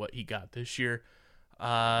shot than what he got this year.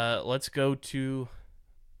 Let's go to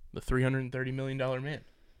the $330 million man.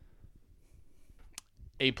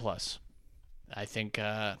 A+. I think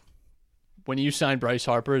when you sign Bryce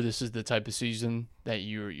Harper, this is the type of season that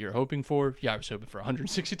you're hoping for. Yeah, I was hoping for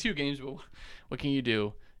 162 games, but what can you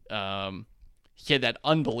do? He had that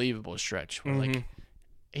unbelievable stretch where like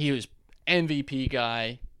he was MVP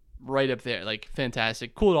guy, right up there, like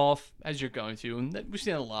fantastic. Cooled off as you're going to, and we've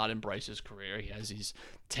seen a lot in Bryce's career. He has these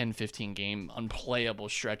 10-15 game unplayable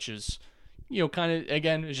stretches. Kind of,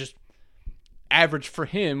 again, it's just average for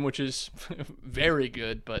him, which is very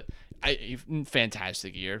good, but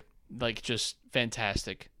fantastic year, like just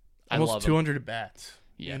fantastic. Almost I love 200 at bats.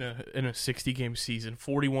 Yeah. In a 60 game season,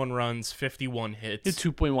 41 runs, 51 hits,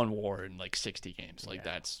 him. 2.1 WAR in like 60 games. Like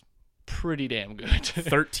that's pretty damn good.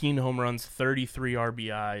 13 home runs, 33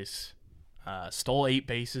 RBIs, stole 8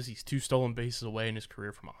 bases. He's 2 stolen bases away in his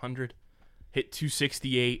career from 100. Hit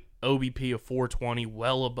 268, OBP of 420,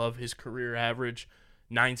 well above his career average.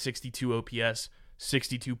 962 OPS,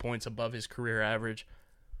 62 points above his career average.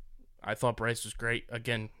 I thought Bryce was great.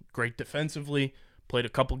 Again, great defensively. Played a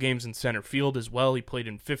couple games in center field as well. He played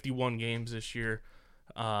in 51 games this year.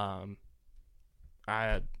 Like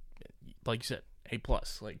you said, A+.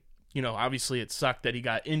 Obviously it sucked that he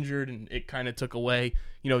got injured and it kind of took away,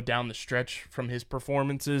 down the stretch from his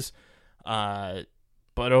performances. But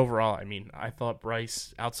overall, I thought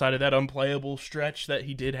Bryce, outside of that unplayable stretch that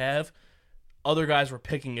he did have, other guys were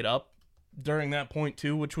picking it up during that point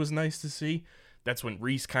too, which was nice to see. That's when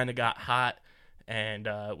Reese kind of got hot and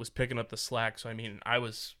was picking up the slack. So, I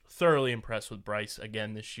was thoroughly impressed with Bryce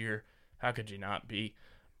again this year. How could you not be?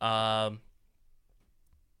 Joe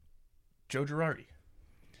Girardi.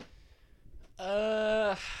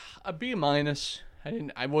 A B-.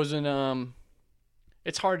 I wasn't,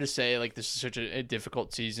 it's hard to say, like, this is such a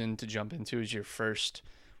difficult season to jump into as your first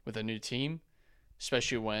with a new team,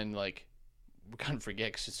 especially when, like, we kind of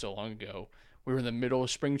forget because it's so long ago. We were in the middle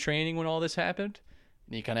of spring training when all this happened,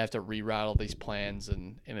 and you kind of have to reroute all these plans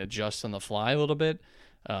and adjust on the fly a little bit.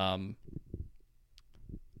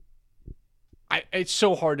 It's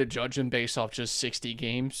so hard to judge him based off just 60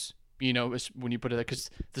 games, when you put it there, because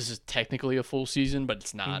this is technically a full season, but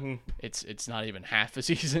it's not. It's not even half a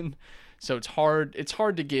season, so it's hard. It's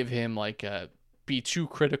hard to give him be too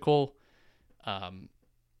critical.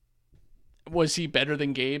 Was he better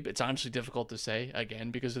than Gabe? It's honestly difficult to say, again,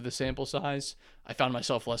 because of the sample size. I found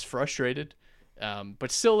myself less frustrated.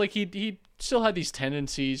 But still, like, he still had these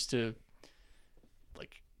tendencies to,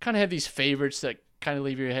 like, kind of have these favorites that kind of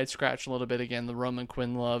leave your head scratched a little bit. Again, the Roman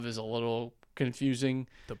Quinn love is a little confusing.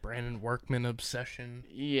 The Brandon Workman obsession.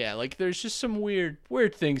 Yeah, like, there's just some weird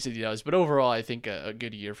things that he does. But overall, I think a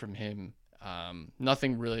good year from him.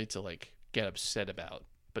 Nothing really to, like, get upset about.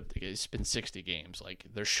 But it's been 60 games. Like,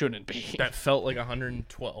 there shouldn't be. That felt like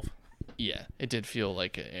 112. Yeah, it did feel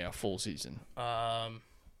like a full season.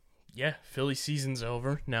 Yeah, Philly season's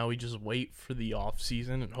over. Now we just wait for the off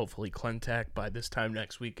season, and hopefully Clentak by this time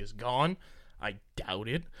next week is gone. I doubt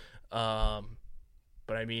it. But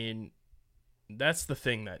that's the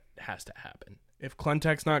thing that has to happen. If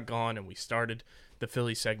Clentak's not gone, and we started the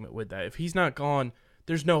Philly segment with that, if he's not gone,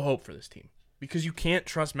 there's no hope for this team. Because you can't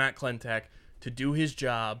trust Matt Clentak to do his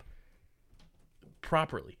job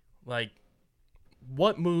properly. Like,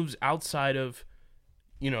 what moves outside of,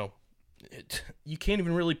 you can't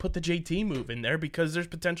even really put the JT move in there because there's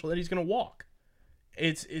potential that he's going to walk.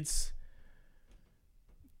 It's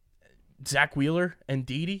Zach Wheeler and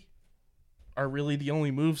Dede are really the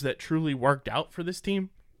only moves that truly worked out for this team.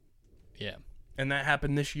 Yeah. And that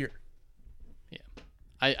happened this year. Yeah.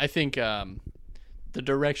 I think the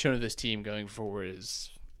direction of this team going forward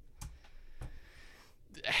is,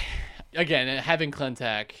 again, having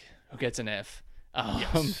Klentak, who gets an F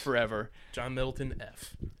forever. John Middleton,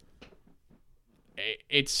 F.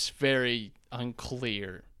 It's very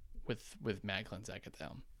unclear with Matt Klentak at the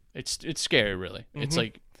helm. It's scary, really. Mm-hmm. It's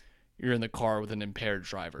like you're in the car with an impaired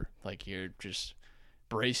driver. Like you're just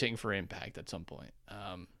bracing for impact at some point.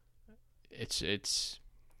 It's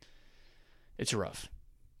rough.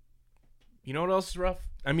 You know what else is rough?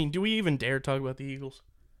 I mean, do we even dare talk about the Eagles?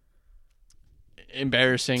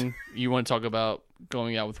 Embarrassing. You want to talk about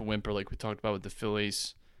going out with a whimper like we talked about with the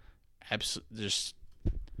Phillies? Just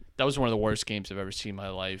that was one of the worst games I've ever seen in my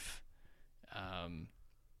life.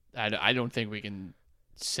 I don't think we can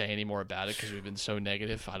say any more about it because we've been so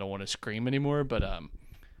negative. I don't want to scream anymore, but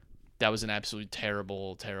that was an absolutely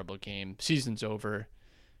terrible, terrible game. Season's over.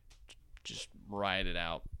 Just ride it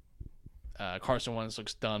out. Carson Wentz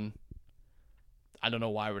looks done. I don't know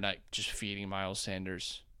why we're not just feeding Miles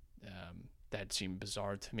Sanders. That seemed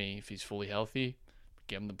bizarre to me. If he's fully healthy,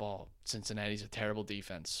 give him the ball. Cincinnati's a terrible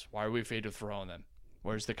defense. Why are we afraid of throwing them?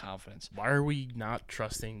 Where's the confidence? Why are we not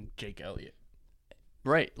trusting Jake Elliott?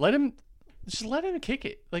 Right. Just let him kick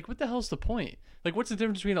it. Like, what the hell's the point? Like, what's the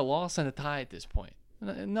difference between a loss and a tie at this point?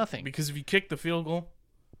 Nothing. Because if you kick the field goal,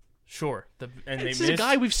 sure. This is a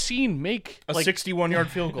guy we've seen make a 61-yard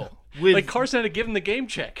field goal. Like Carson had to give him the game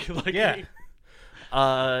check. Like, yeah.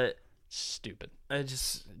 Stupid.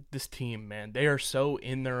 This team, man, they are so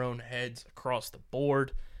in their own heads across the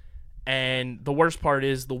board. And the worst part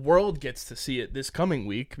is the world gets to see it this coming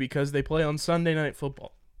week because they play on Sunday Night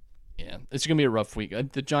Football. Yeah, it's going to be a rough week.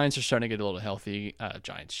 The Giants are starting to get a little healthy.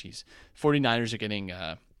 49ers are getting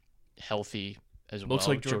healthy as well. Looks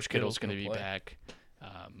like George Kittle's going to be back.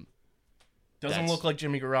 Doesn't look like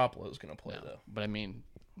Jimmy Garoppolo is going to play, though. But, I mean,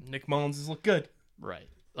 Nick Mullins has looked good. Right.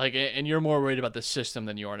 Like, and you're more worried about the system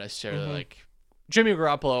than you are necessarily, like, Jimmy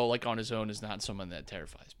Garoppolo, like, on his own is not someone that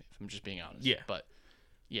terrifies me, if I'm just being honest. Yeah. But,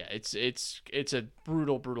 yeah, it's a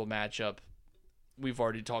brutal, brutal matchup. We've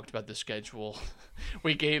already talked about the schedule.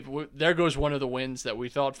 There goes one of the wins that we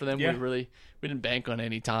thought for them. Yeah. We didn't bank on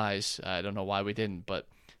any ties. I don't know why we didn't, but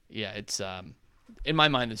yeah, it's in my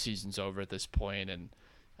mind the season's over at this point, and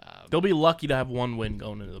they'll be lucky to have one win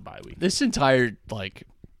going into the bye week. This entire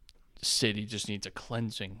city just needs a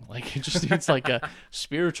cleansing. Like it just needs like a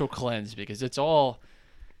spiritual cleanse because it's all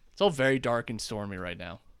very dark and stormy right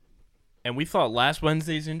now. And we thought last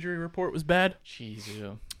Wednesday's injury report was bad. Jeez,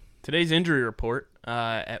 yeah. Today's injury report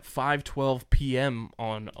at 5:12 p.m.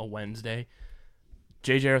 on a Wednesday.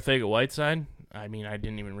 J.J. Arcega-Whiteside. I mean, I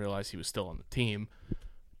didn't even realize he was still on the team.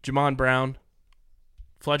 Jamon Brown,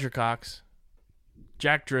 Fletcher Cox,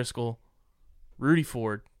 Jack Driscoll, Rudy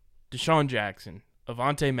Ford, Deshaun Jackson,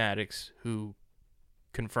 Avonte Maddox, who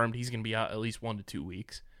confirmed he's going to be out at least 1 to 2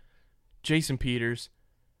 weeks, Jason Peters,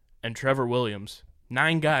 and Trevor Williams.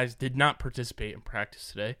 9 guys did not participate in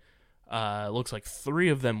practice today. Looks like 3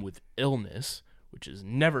 of them with illness, which is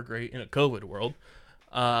never great in a COVID world.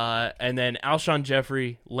 And then Alshon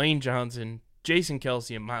Jeffrey, Lane Johnson, Jason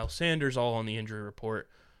Kelsey, and Miles Sanders all on the injury report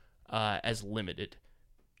as limited.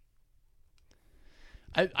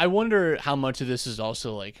 I wonder how much of this is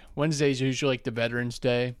also like Wednesday's usually like the Veterans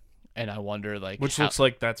Day, and I wonder which looks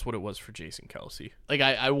like that's what it was for Jason Kelsey. Like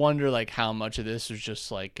I wonder like how much of this was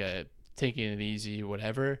just like taking it easy,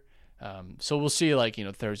 whatever. So we'll see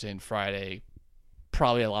Thursday and Friday,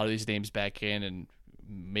 probably a lot of these names back in, and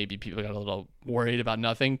maybe people got a little worried about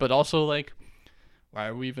nothing, but also why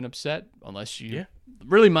are we even upset unless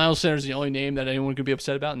really Miles Sanders is the only name that anyone could be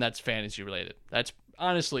upset about, and that's fantasy related. That's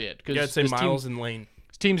honestly it. You got to say Miles and Lane.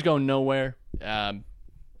 This team's going nowhere.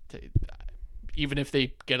 Even if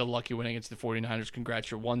they get a lucky win against the 49ers, congrats,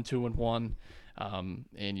 you're 1-2-1,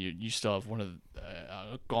 and you still have one of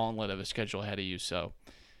a gauntlet of a schedule ahead of you, so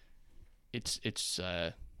it's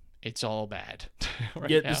all bad.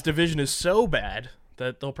 Right now. This division is so bad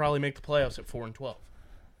that they'll probably make the playoffs at 4-12.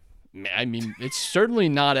 I mean, it's certainly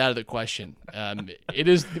not out of the question. It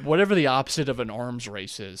is whatever the opposite of an arms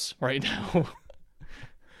race is right now.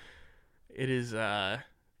 It is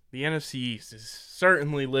the NFC East is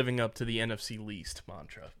certainly living up to the NFC least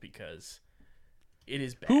mantra because it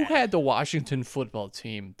is bad. Who had the Washington football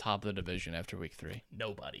team top of the division after week 3?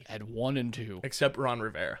 Nobody. Had 1 and 2. Except Ron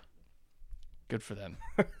Rivera. Good for them.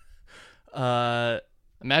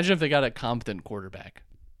 Imagine if they got a competent quarterback.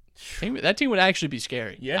 That team would actually be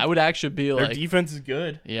scary. Yeah. I would actually be Their like, defense is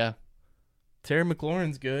good. yeah. Terry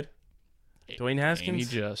McLaurin's good. Dwayne Haskins. He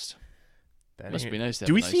just That must ain't- be nice to have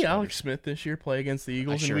Do we nice see numbers. Alex Smith this year play against the I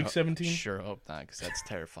Eagles in sure Week hope- 17? Sure hope not, because that's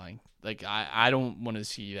terrifying. Like I don't want to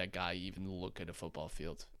see that guy even look at a football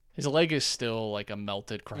field. His leg is still like a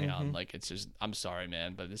melted crayon. Like it's just, I'm sorry,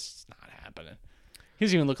 man, but this is not happening. He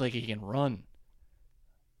doesn't even look like he can run.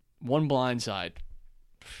 One blind side,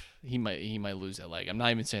 he might lose that leg. I'm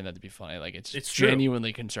not even saying that to be funny. Like it's true.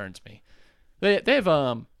 genuinely concerns me. They have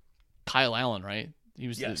Kyle Allen, right? He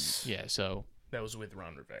was Yes. So That was with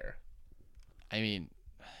Ron Rivera. I mean,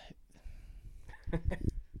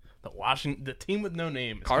 The team with no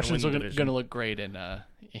name. Is Carson's gonna win going the division. to look great in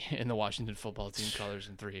the Washington football team colors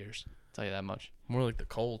in 3 years. I'll tell you that much. More like the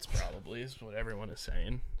Colts, probably, is what everyone is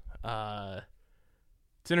saying.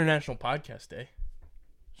 It's International Podcast Day.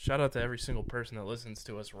 Shout out to every single person that listens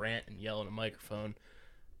to us rant and yell in a microphone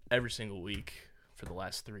every single week for the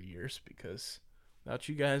last 3 years, because without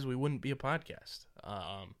you guys, we wouldn't be a podcast.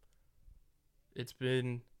 It's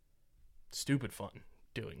been stupid fun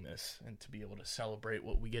doing this, and to be able to celebrate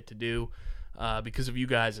what we get to do because of you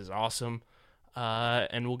guys is awesome.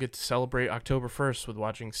 And we'll get to celebrate October 1st with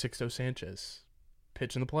watching Sixto Sanchez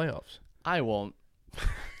pitch in the playoffs. I won't.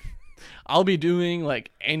 I'll be doing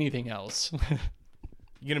like anything else.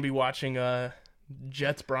 You gonna be watching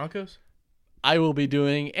Jets Broncos? I will be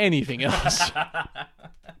doing anything else.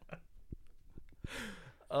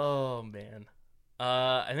 Oh man,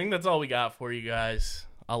 I think that's all we got for you guys.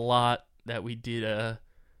 A lot that we did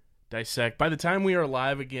dissect. By the time we are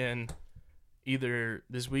live again, either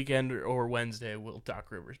this weekend or Wednesday, will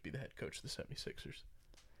Doc Rivers be the head coach of the 76ers?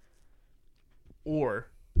 Or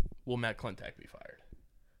will Matt Klentak be fired?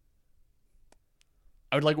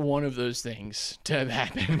 I would like one of those things to have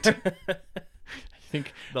happened. I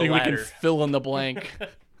think The we can latter. fill in the blank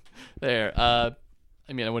there. I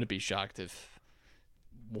mean, I wouldn't be shocked if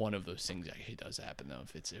one of those things actually does happen, though,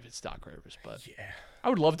 if it's Doc Rivers. But Yeah. I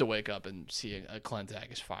would love to wake up and see a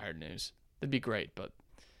Klentak is fired news. That'd be great, but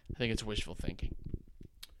I think it's wishful thinking.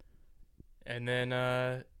 And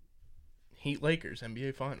then Heat Lakers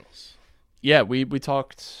NBA Finals. Yeah, we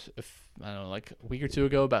talked, I don't know, like a week or two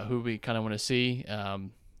ago about who we kind of want to see.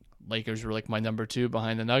 Lakers were like my number 2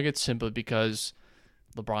 behind the Nuggets, simply because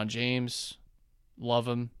LeBron James, love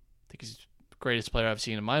him. I think he's the greatest player I've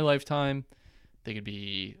seen in my lifetime. I think it'd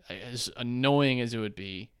be as annoying as it would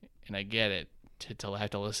be, and I get it, to have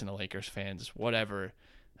to listen to Lakers fans, whatever.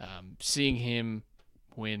 Seeing him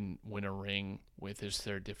win a ring with his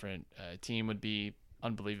third different team would be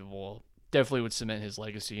unbelievable. Definitely would cement his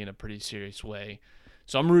legacy in a pretty serious way.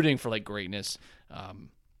 So I'm rooting for like greatness.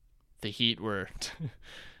 The Heat were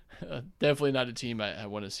definitely not a team I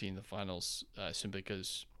want to see in the finals, simply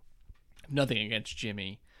because nothing against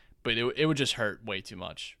Jimmy, but it would just hurt way too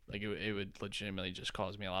much. Like it would legitimately just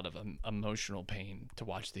cause me a lot of emotional pain to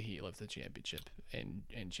watch the Heat lift the championship and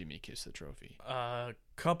Jimmy kiss the trophy.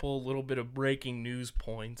 Couple little bit of breaking news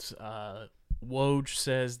points. Woj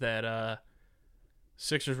says that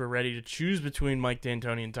Sixers were ready to choose between Mike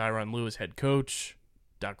D'Antoni and Tyronn Lue as head coach.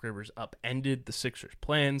 Doc Rivers upended the Sixers'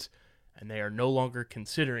 plans, and they are no longer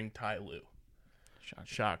considering Ty Lue.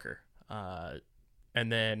 Shocker.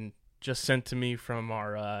 And then just sent to me from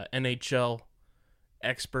our NHL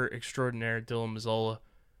expert extraordinaire, Dylan Mazzola,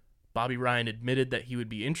 Bobby Ryan admitted that he would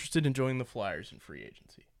be interested in joining the Flyers in free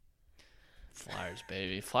agency. Flyers,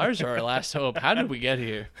 baby. Flyers are our last hope. How did we get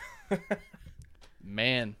here?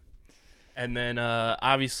 Man. And then,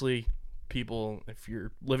 obviously, people, if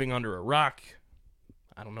you're living under a rock,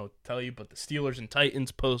 I don't know what to tell you, but the Steelers and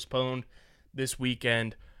Titans postponed this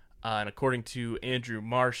weekend. And according to Andrew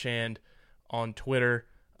Marchand on Twitter,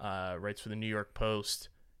 writes for the New York Post,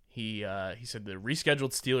 he said the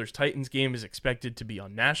rescheduled Steelers-Titans game is expected to be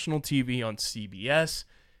on national TV on CBS.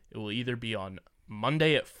 It will either be on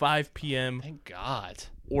Monday at 5 p.m. Thank God.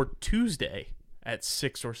 or Tuesday at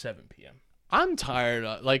 6 or 7 p.m. I'm tired.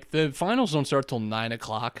 Like, the finals don't start till 9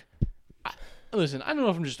 o'clock. Listen, I don't know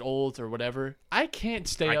if I'm just old or whatever. I can't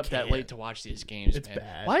stay up that can't. late to watch these games, It's man.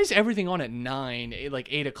 bad. Why is everything on at 9,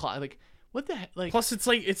 like 8 o'clock? Like, what the heck? Like, Plus,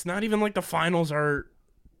 it's not even like the finals are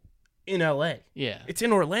in LA. yeah. It's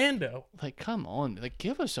in Orlando. Like, come on. Like,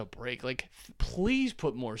 give us a break. Like, please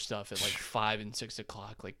put more stuff at, like, 5 and 6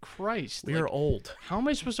 o'clock. Like, Christ. We like, are old. how am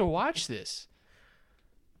I supposed to watch this?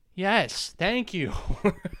 Yes, thank you.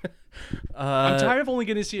 I'm tired of only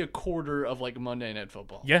getting to see a quarter of, like, Monday Night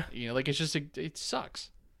Football. Yeah. You know, like, it's just, it sucks.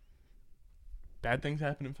 Bad things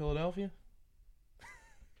happen in Philadelphia.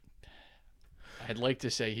 I'd like to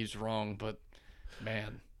say he's wrong, but,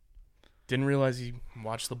 man. Didn't realize he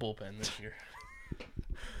watched the bullpen this year.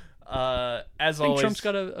 As I think always, Trump's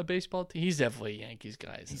got a baseball team. He's definitely a Yankees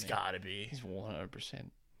guy. he's got to be. He's 100%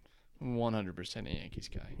 a Yankees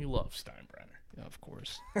guy. He loves Steinbrenner. Yeah, of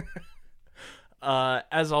course.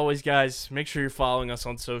 As always, guys, make sure you're following us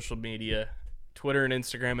on social media, Twitter and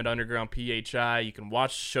Instagram at Underground PHI. You can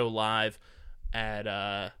watch the show live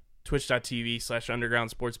at twitch.tv/Underground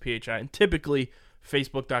Sports PHI, and typically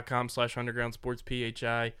facebook.com/Underground Sports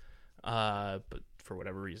PHI. But for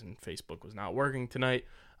whatever reason, Facebook was not working tonight.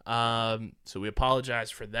 So we apologize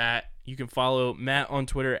for that. You can follow Matt on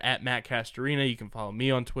Twitter at Matt Castorina. You can follow me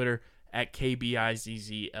on Twitter at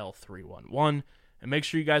KBIZZL311. And make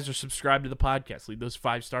sure you guys are subscribed to the podcast. Leave those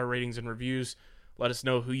 5-star ratings and reviews. Let us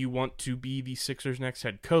know who you want to be the Sixers' next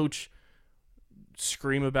head coach.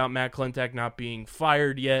 Scream about Matt Klentak not being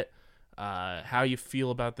fired yet. How you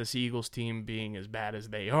feel about this Eagles team being as bad as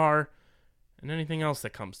they are. And anything else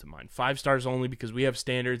that comes to mind. 5 stars only because we have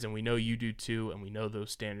standards and we know you do too. And we know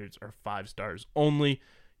those standards are 5 stars only.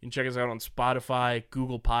 You can check us out on Spotify,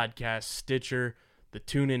 Google Podcasts, Stitcher, the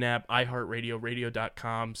TuneIn app, iHeartRadio,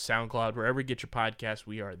 radio.com, SoundCloud, wherever you get your podcasts,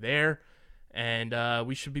 we are there. And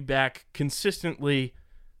we should be back consistently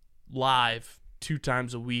live 2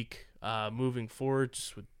 times a week moving forward,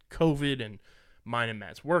 just with COVID and mine and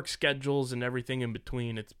Matt's work schedules and everything in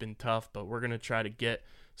between. It's been tough, but we're going to try to get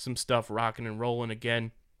some stuff rocking and rolling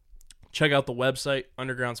again. Check out the website,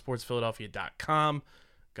 undergroundsportsphiladelphia.com.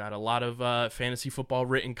 Got a lot of fantasy football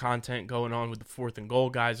written content going on with the 4th and Goal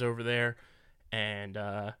guys over there. And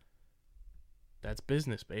that's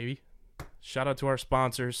business, baby. Shout out to our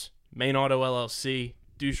sponsors, Main Auto LLC,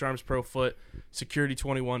 Ducharme's Pro Foot, Security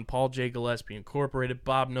 21, Paul J. Gillespie Incorporated,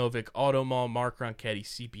 Bob Novick, Auto Mall, Mark Ronchetti,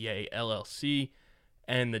 CPA LLC,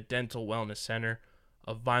 and the Dental Wellness Center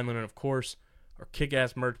of Vineland. And, of course, our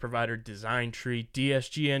kick-ass merch provider, Design Tree,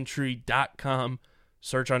 DSGNtree.com.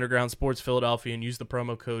 Search Underground Sports Philadelphia and use the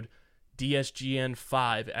promo code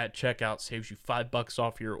DSGN5 at checkout. Saves you $5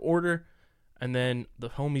 off your order. And then the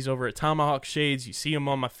homies over at Tomahawk Shades, you see them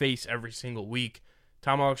on my face every single week.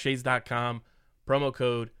 TomahawkShades.com, promo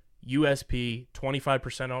code USP,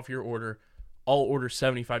 25% off your order. All orders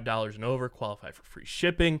 $75 and over, qualify for free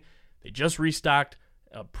shipping. They just restocked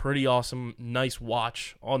a pretty awesome, nice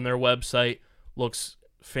watch on their website. Looks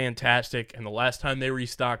fantastic. And the last time they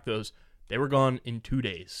restocked those, they were gone in 2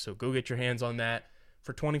 days. So go get your hands on that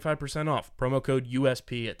for 25% off. Promo code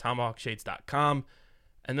USP at TomahawkShades.com.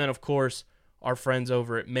 And then, of course, our friends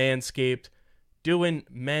over at Manscaped, doing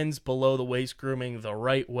men's below-the-waist grooming the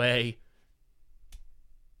right way.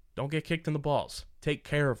 Don't get kicked in the balls. Take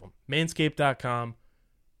care of them. Manscaped.com.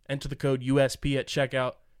 Enter the code USP at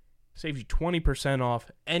checkout. Saves you 20%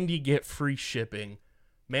 off, and you get free shipping.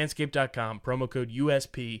 Manscaped.com. Promo code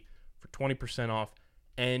USP for 20% off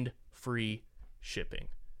and free shipping.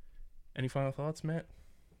 Any final thoughts, Matt?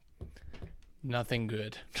 Nothing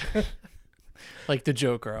good. Like the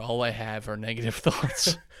Joker, all I have are negative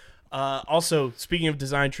thoughts. Also, speaking of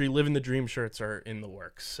Design Tree, Living the Dream shirts are in the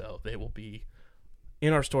works, so they will be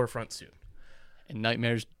in our storefront soon. And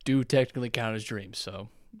nightmares do technically count as dreams, so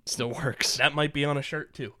it still works. That might be on a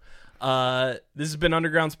shirt, too. This has been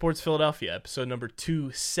Underground Sports Philadelphia, episode number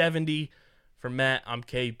 270. For Matt, I'm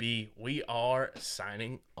KB. We are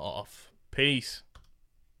signing off. Peace.